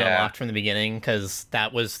that should have been Yeah, unlocked from the beginning because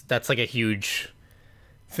that's like a huge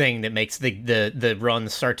thing that makes the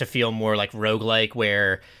runs start to feel more like roguelike,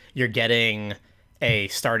 where you're getting a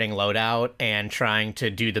starting loadout and trying to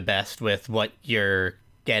do the best with what you're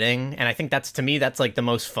getting. And I think that's, to me, that's like the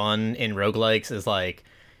most fun in roguelikes, is like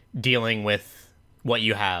dealing with what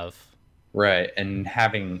you have. right. And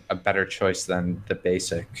having a better choice than the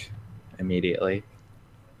basic immediately.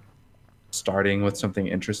 Starting with something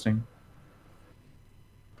interesting.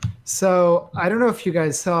 So I don't know if you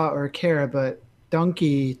guys saw or care, but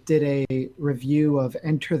Donkey did a review of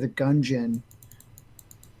Enter the Gungeon.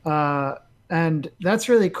 And that's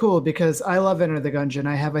really cool because I love Enter the Gungeon.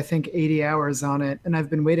 I have, I think, 80 hours on it, and I've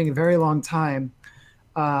been waiting a very long time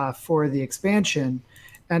for the expansion.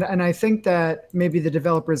 And I think that maybe the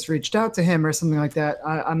developers reached out to him or something like that.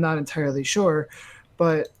 I'm not entirely sure,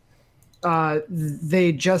 but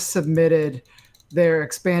they just submitted their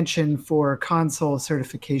expansion for console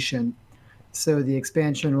certification. So the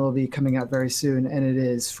expansion will be coming out very soon, and it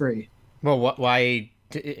is free. Well, why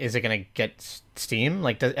is it going to get Steam?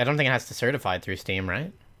 Like, I don't think it has to certify through Steam,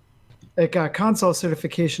 right? It got console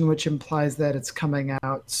certification, which implies that it's coming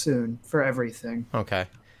out soon for everything. Okay.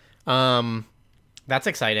 Um, that's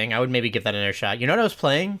exciting. I would maybe give that another shot. You know what I was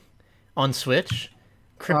playing on Switch?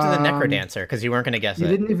 Crypt of the Necrodancer, because you weren't going to guess You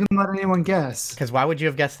it. didn't even let anyone guess. Because why would you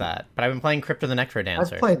have guessed that? But I've been playing Crypt of the I've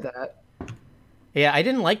Necrodancer. played that. Yeah, I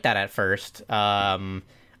didn't like that at first.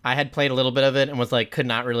 I had played a little bit of it and was like, could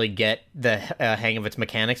not really get the hang of its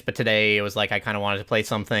mechanics. But today it was like I kind of wanted to play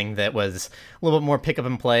something that was a little bit more pick up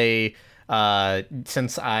and play.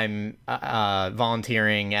 Since I'm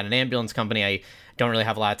volunteering at an ambulance company, I don't really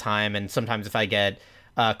have a lot of time, and sometimes if I get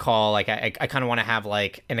a call, like I kind of want to have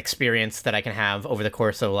like an experience that I can have over the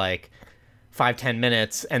course of like 5-10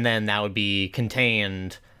 minutes, and then that would be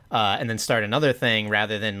contained, and then start another thing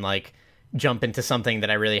rather than like jump into something that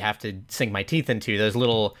I really have to sink my teeth into. Those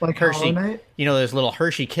little Like Hollow Hershey, Knight? those little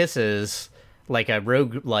Hershey Kisses, like a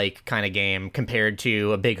rogue-like kind of game compared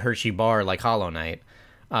to a big Hershey bar like Hollow Knight.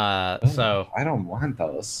 So I don't want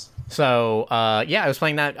those. yeah, I was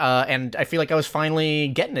playing that, and I feel like I was finally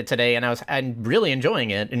getting it today, and I'm really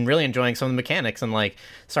enjoying it, and really enjoying some of the mechanics, and like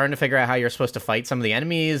starting to figure out how you're supposed to fight some of the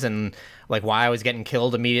enemies, and like why I was getting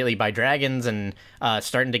killed immediately by dragons, and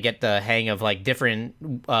starting to get the hang of like different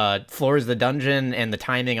floors of the dungeon and the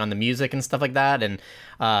timing on the music and stuff like that. And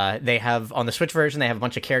they have, on the Switch version, they have a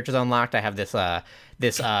bunch of characters unlocked. I have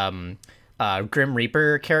this Grim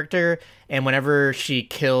Reaper character, and whenever she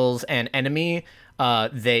kills an enemy,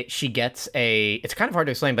 she gets it's kind of hard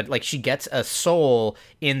to explain, but like she gets a soul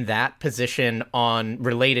in that position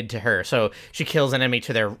related to her. So she kills an enemy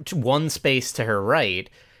to one space to her right,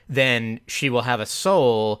 then she will have a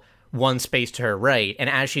soul one space to her right, and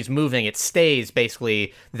as she's moving, it stays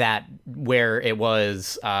basically that where it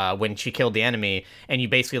was when she killed the enemy, and you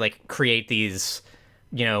basically like create these,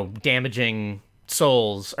 damaging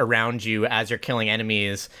souls around you as you're killing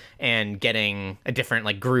enemies and getting a different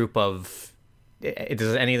like group of.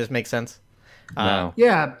 Does any of this make sense? No.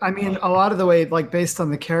 Yeah, I mean, a lot of the way, like based on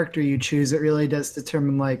the character you choose, it really does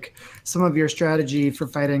determine like some of your strategy for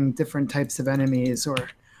fighting different types of enemies, or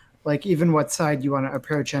like even what side you want to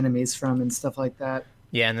approach enemies from and stuff like that.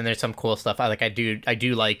 Yeah, and then there's some cool stuff. I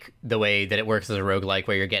do like the way that it works as a roguelike,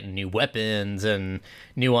 where you're getting new weapons and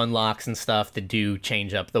new unlocks and stuff that do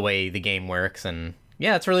change up the way the game works. And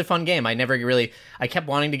yeah, it's a really fun game. I kept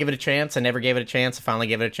wanting to give it a chance. I never gave it a chance. I finally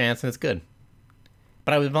gave it a chance, and it's good.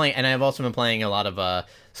 But I was playing, and I've also been playing a lot of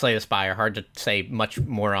Slay the Spire. Hard to say much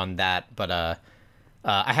more on that, but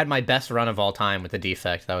I had my best run of all time with the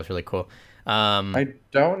Defect. That was really cool. I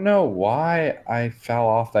don't know why I fell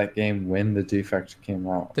off that game when the Defect came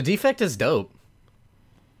out. The Defect is dope.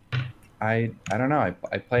 I don't know.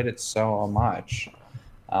 I played it so much,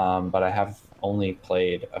 but I have only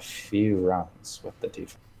played a few runs with the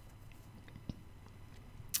Defect.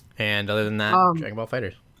 And other than that, Dragon Ball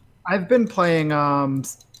Fighters. I've been playing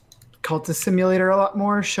Cultist Simulator a lot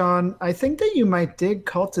more, Sean. I think that you might dig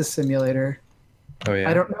Cultist Simulator. Oh yeah.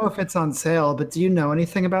 I don't know if it's on sale, but do you know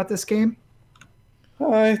anything about this game?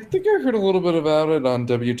 I think I heard a little bit about it on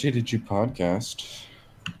WTDG podcast.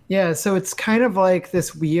 Yeah, so it's kind of like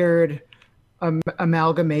this weird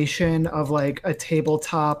amalgamation of like a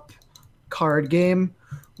tabletop card game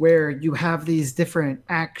where you have these different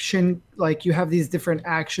actions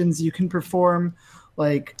you can perform,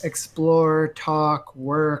 like explore, talk,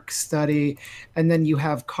 work, study, and then you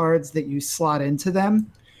have cards that you slot into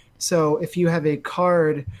them. So if you have a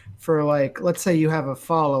card for, like, let's say you have a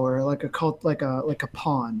follower, like a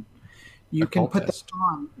pawn, you can put the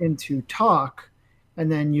pawn into talk,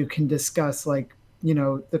 and then you can discuss, like,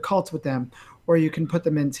 the cult with them, or you can put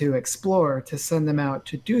them into explore to send them out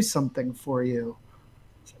to do something for you.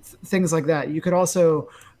 Things like that. You could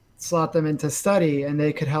also slot them into study, and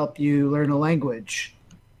they could help you learn a language.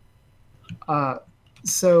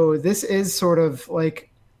 So this is sort of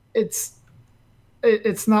like, it's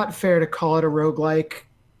not fair to call it a roguelike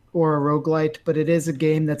or a roguelite, but it is a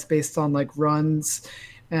game that's based on like runs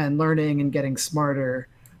and learning and getting smarter.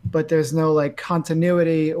 But there's no like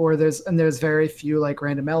continuity, or there's very few like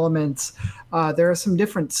random elements. There are some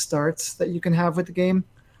different starts that you can have with the game,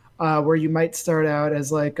 where you might start out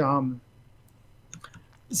as like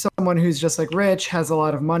someone who's just like rich, has a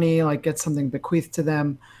lot of money, like gets something bequeathed to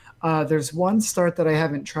them. There's one start that I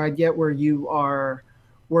haven't tried yet where you are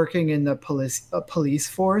working in the police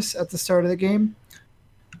force at the start of the game.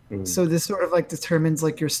 So this sort of like determines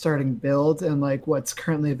like your starting build and like what's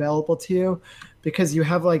currently available to you, because you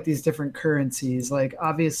have like these different currencies. Like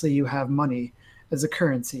obviously you have money as a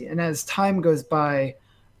currency, and as time goes by,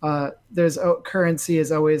 currency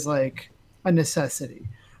is always like a necessity,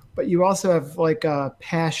 but you also have like a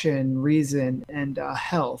passion, reason, and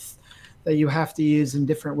health that you have to use in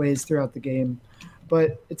different ways throughout the game.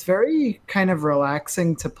 But it's very kind of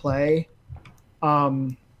relaxing to play.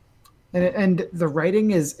 And the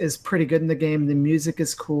writing is pretty good in the game. The music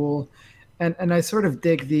is cool. And I sort of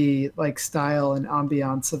dig the like style and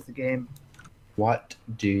ambiance of the game. What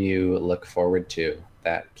do you look forward to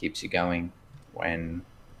that keeps you going when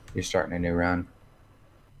you're starting a new run?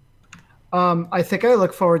 I think I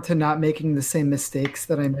look forward to not making the same mistakes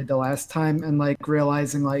that I made the last time, and like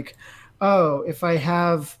realizing like, oh, if I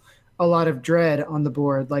have a lot of dread on the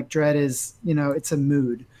board, like dread is, it's a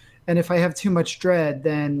mood. And if I have too much dread,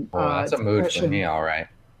 then that's a mood for me, all right.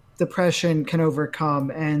 Depression can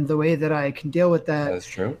overcome, and the way that I can deal with that That's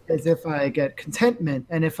true. is if I get contentment.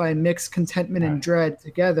 And if I mix contentment and dread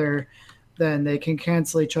together, then they can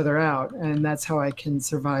cancel each other out, and that's how I can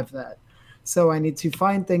survive that. So I need to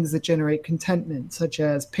find things that generate contentment, such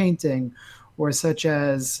as painting or such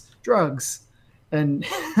as drugs. And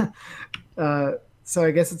so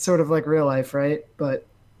I guess it's sort of like real life, right? But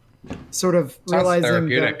sort of Sounds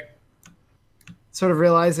therapeutic.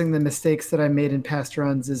 Realizing the mistakes that I made in past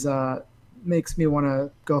runs is makes me want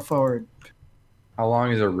to go forward. How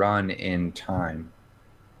long is a run in time?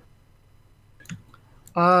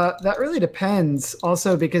 That really depends.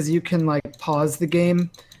 Also, because you can like pause the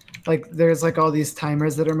game. Like there's like all these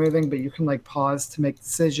timers that are moving, but you can like pause to make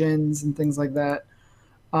decisions and things like that.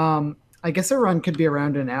 I guess a run could be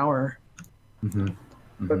around an hour,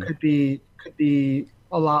 but could be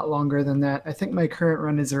a lot longer than that. I think my current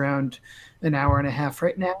run is around an hour and a half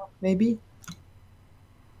right now, maybe. You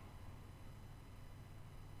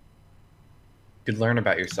could learn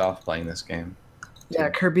about yourself playing this game. Yeah,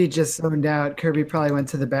 Kirby just zoned out. Kirby probably went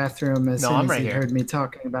to the bathroom as soon as he heard me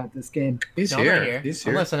talking about this game. He's I'm here. right here. He's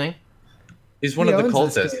here. I'm listening. He's one of the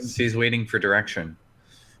cultists. He's waiting for direction.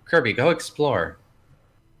 Kirby, go explore.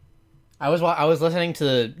 I was listening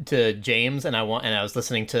to James, and I was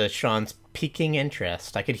listening to Sean's piquing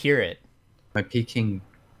interest. I could hear it. My Peking.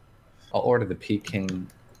 I'll order the Peking.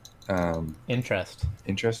 Interest.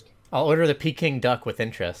 Interest. I'll order the Peking duck with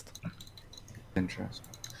interest. Interest.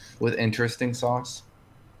 With interesting sauce.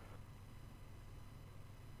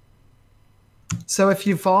 So if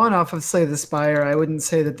you've fallen off of Slay the Spire, I wouldn't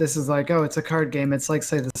say that this is like, oh, it's a card game. It's like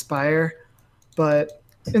Slay the Spire. But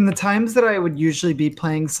in the times that I would usually be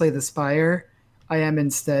playing Slay the Spire, I am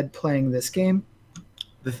instead playing this game.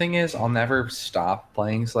 The thing is, I'll never stop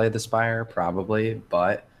playing Slay the Spire, probably,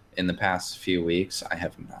 but in the past few weeks, I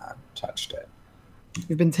have not touched it.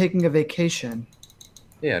 You've been taking a vacation.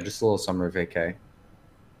 Yeah, just a little summer vacay.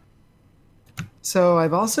 So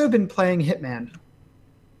I've also been playing Hitman.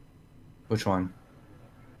 Which one?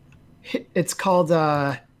 It's called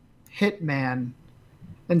Hitman.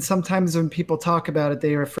 And sometimes when people talk about it,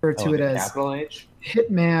 they refer to it as capital H?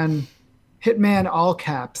 Hitman, all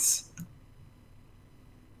caps.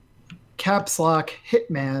 Caps lock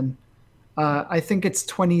Hitman. I think it's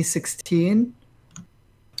 2016.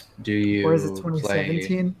 Do you Or is it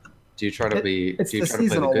 2017? Do you try to be? It's Do you the try to play the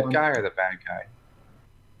seasonal good one. guy or the bad guy?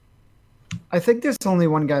 I think there's only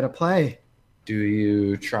one guy to play. Do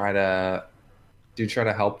you try to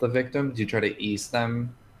help the victim? Do you try to ease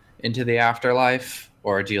them into the afterlife,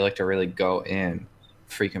 or do you like to really go in,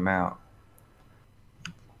 freak them out?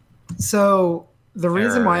 So the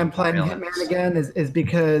reason why I'm playing Violence. Hitman again is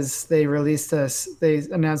because they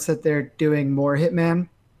announced that they're doing more Hitman.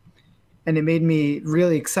 And it made me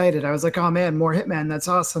really excited. I was like, oh man, more Hitman, that's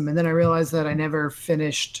awesome. And then I realized that I never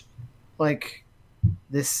finished like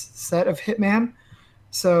this set of Hitman.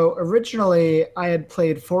 So originally I had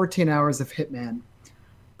played 14 hours of Hitman,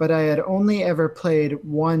 but I had only ever played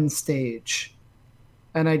one stage.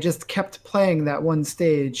 And I just kept playing that one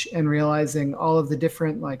stage and realizing all of the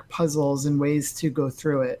different like puzzles and ways to go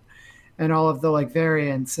through it and all of the like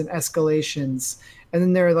variants and escalations. And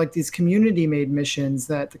then there are like these community made missions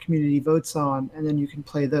that the community votes on, and then you can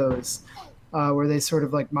play those where they sort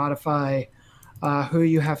of like modify who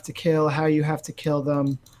you have to kill, how you have to kill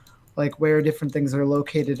them, like where different things are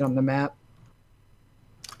located on the map.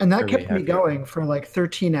 And that kept me going for like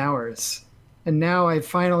 13 hours. And now I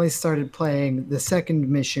finally started playing the second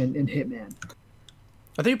mission in Hitman.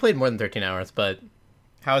 I think you played more than 13 hours, but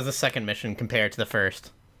how is the second mission compared to the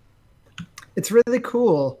first? It's really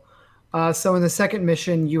cool. So in the second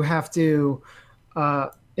mission, you have to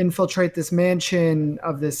infiltrate this mansion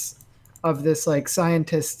of this like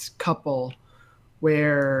scientist couple,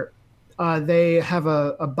 where they have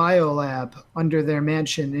a biolab under their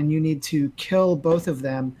mansion, and you need to kill both of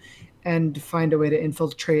them and find a way to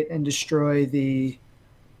infiltrate and destroy the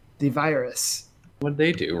virus. What did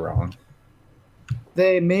they do wrong?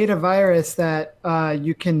 They made a virus that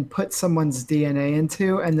you can put someone's DNA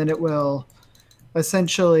into, and then it will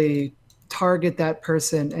essentially target that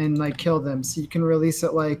person and like kill them. So you can release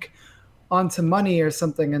it like onto money or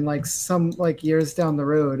something, and like some like years down the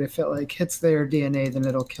road, if it like hits their DNA, then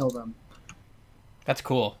it'll kill them. That's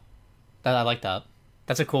cool. I like that.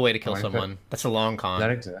 That's a cool way to kill someone. That's a long con. Does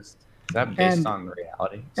that exist? Is that based on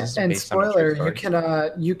reality? Is this And based on a true spoiler,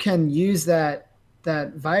 story? you can use that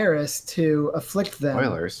virus to afflict them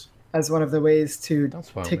Spoilers. as one of the ways to Don't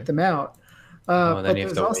spoil take me. them out. Then But you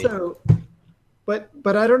have there's to also,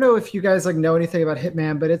 but I don't know if you guys like know anything about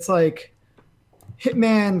Hitman, but it's like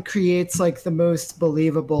Hitman creates like the most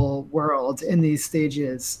believable world in these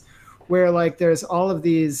stages, where like there's all of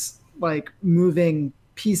these like moving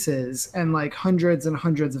pieces and like hundreds and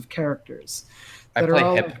hundreds of characters. I that are play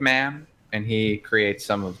all- Hipman, and he creates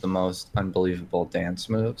some of the most unbelievable dance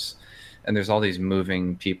moves. And there's all these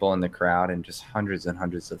moving people in the crowd, and just hundreds and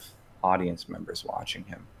hundreds of audience members watching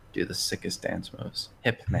him do the sickest dance moves.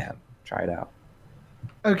 Hipman, try it out.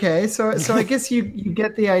 Okay, so I guess you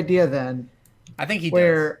get the idea then. I think he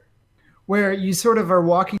does. Where you sort of are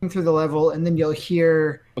walking through the level, and then you'll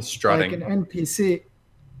hear With strutting. like an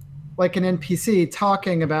NPC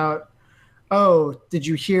talking about, oh, did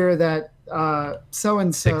you hear that so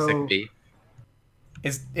and Sick so? beat.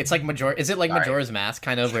 It's like Is it like Sorry. Majora's Mask,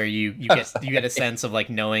 kind of, where you get a sense of like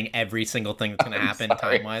knowing every single thing that's going to happen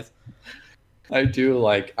sorry. time wise? I do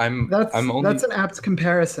like That's an apt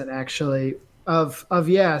comparison actually of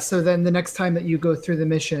yeah. So then the next time that you go through the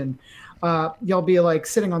mission, you'll be like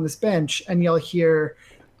sitting on this bench, and you'll hear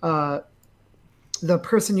the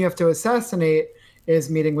person you have to assassinate is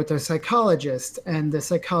meeting with their psychologist, and the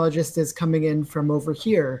psychologist is coming in from over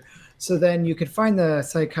here. So then you could find the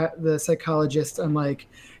psychologist and like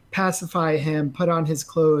pacify him, put on his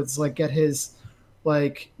clothes, like get his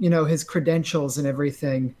like, you know, his credentials and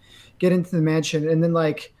everything, get into the mansion, and then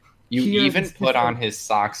like You hear even these put on different- his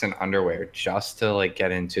socks and underwear just to like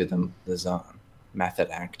get into the zone. Method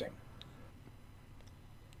acting.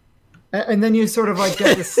 And then you sort of like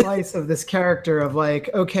get this slice of this character of like,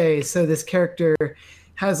 okay, so this character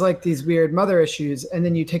has like these weird mother issues, and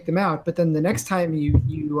then you take them out. But then the next time you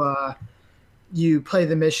you play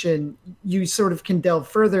the mission, you sort of can delve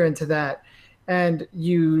further into that, and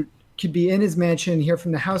you could be in his mansion and hear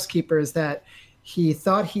from the housekeepers that he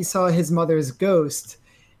thought he saw his mother's ghost,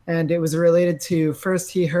 and it was related to, first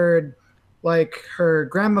he heard like her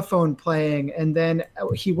gramophone playing, and then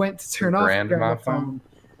he went to turn off the gramophone.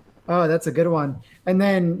 Oh, that's a good one. And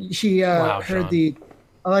then she heard Sean. the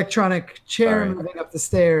electronic chair moving up the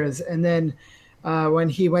stairs, and then when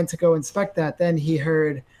he went to go inspect that, then he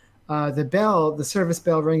heard the service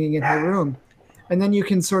bell ringing in her room. And then you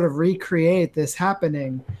can sort of recreate this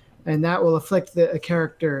happening, and that will afflict a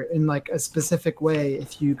character in like a specific way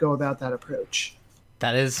if you go about that approach.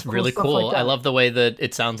 That is really cool. Like that. I love the way that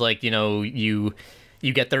it sounds like, you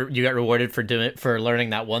get rewarded for learning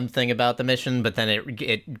that one thing about the mission, but then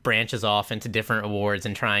it branches off into different awards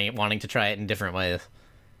and wanting to try it in different ways.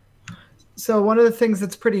 So one of the things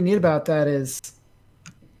that's pretty neat about that is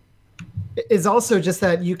also just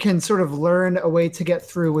that you can sort of learn a way to get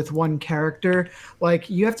through with one character. Like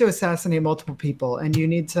you have to assassinate multiple people, and you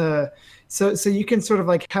need to, so you can sort of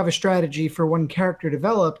like have a strategy for one character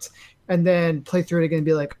developed, and then play through it again and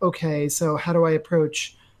be like, okay, so how do I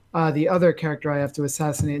approach the other character I have to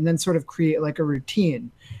assassinate, and then sort of create like a routine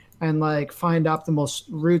and like find optimal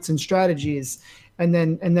routes and strategies. And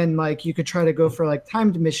then like you could try to go for like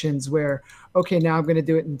timed missions where, okay, now I'm going to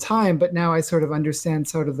do it in time, but now I sort of understand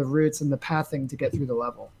sort of the routes and the pathing to get through the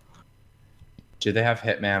level. Do they have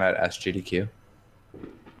Hitman at SGDQ?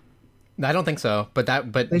 I don't think so, but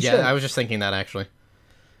yeah, should. I was just thinking that actually.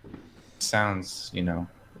 Sounds,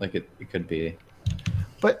 like it could be.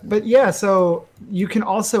 But yeah, so you can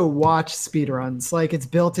also watch speedruns. Like it's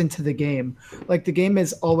built into the game. Like the game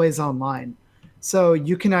is always online. So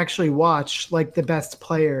you can actually watch like the best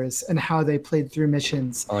players and how they played through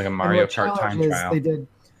missions. Like a Mario Kart time trial. They did.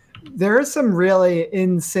 There are some really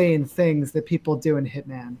insane things that people do in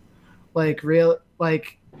Hitman.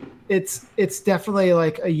 It's definitely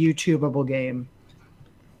like a YouTubeable game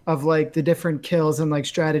of like the different kills and like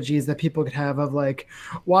strategies that people could have of like,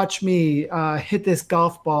 watch me hit this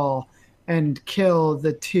golf ball and kill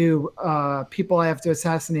the two people I have to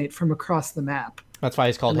assassinate from across the map. That's why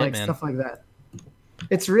he's called and, Hitman. Stuff like that.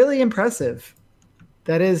 It's really impressive.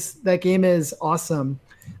 That game is awesome.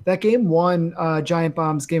 That game won Giant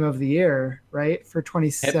Bomb's Game of the Year, right? For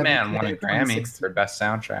 2017. Hitman won a Grammy for Best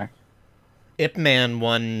Soundtrack. Ip Man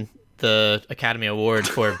won the Academy Award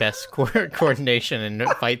for Best Coordination and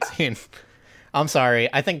Fight Scene. I'm sorry.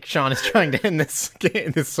 I think Sean is trying to end this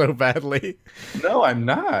game so badly. No, I'm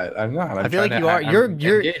not. I feel like you are. You're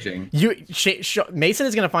engaging. Mason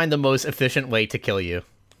is going to find the most efficient way to kill you.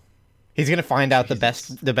 He's going to find out the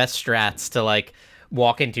best strats to like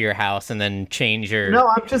walk into your house and then change your... No,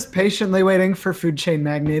 I'm just patiently waiting for Food Chain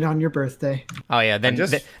Magnate on your birthday. Oh yeah, then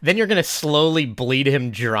you're going to slowly bleed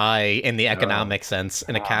him dry in the economic sense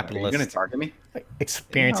in a capitalist... Are you going to target me?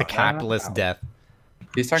 Experience a capitalist death.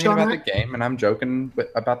 He's talking Sean, about the game, and I'm joking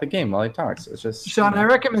about the game while he talks. It's just... Sean, I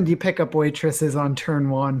recommend you pick up waitresses on turn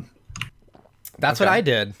 1. That's what I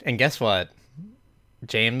did, and guess what?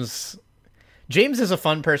 James is a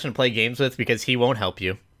fun person to play games with because he won't help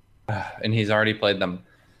you. And he's already played them.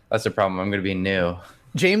 That's the problem. I'm going to be new.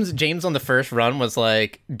 James on the first run was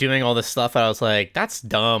like doing all this stuff, and I was like, that's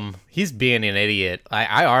dumb. He's being an idiot.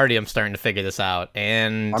 I already am starting to figure this out.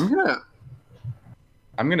 And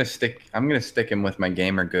I'm gonna stick him with my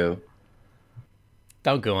gamer goo.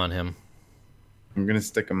 Don't go on him. I'm gonna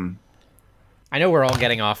stick him. I know we're all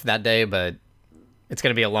getting off that day, but it's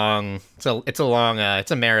gonna be it's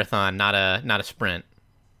a marathon, not a sprint.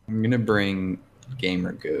 I'm gonna bring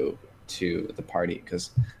gamer goo to the party because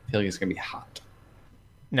I feel like it's gonna be hot.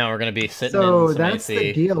 No, we're gonna be sitting. So that's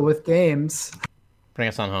the deal with games. Bring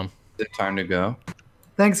us on home. Is it time to go?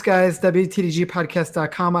 Thanks, guys.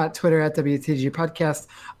 WTDGpodcast.com, at Twitter at WTDGpodcast,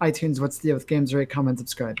 iTunes, What's the Deal with Games, rate, comment,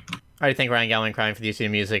 subscribe. All right, thank Ryan Galloway and Crying for the use of the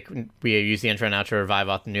music. We use the intro and outro to revive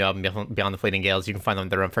off the new album, Beyond the Fleeting Gales. You can find them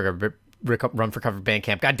at the Run for Cover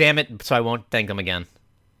Bandcamp. God damn it, so I won't thank them again.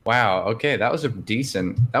 Wow, okay, that was a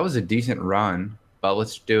decent run, but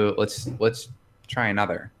let's try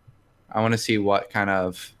another. I want to see what kind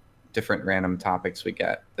of different random topics we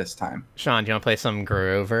get this time. Sean, do you want to play some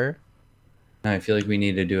Grover? I feel like we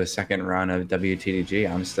need to do a second run of WTDG.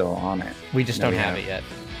 I'm still on it. We just don't have it yet.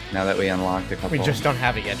 Now that we unlocked a couple. We just don't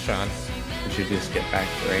have it yet, Sean. We should just get back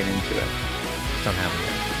right into it. Don't have it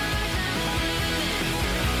yet.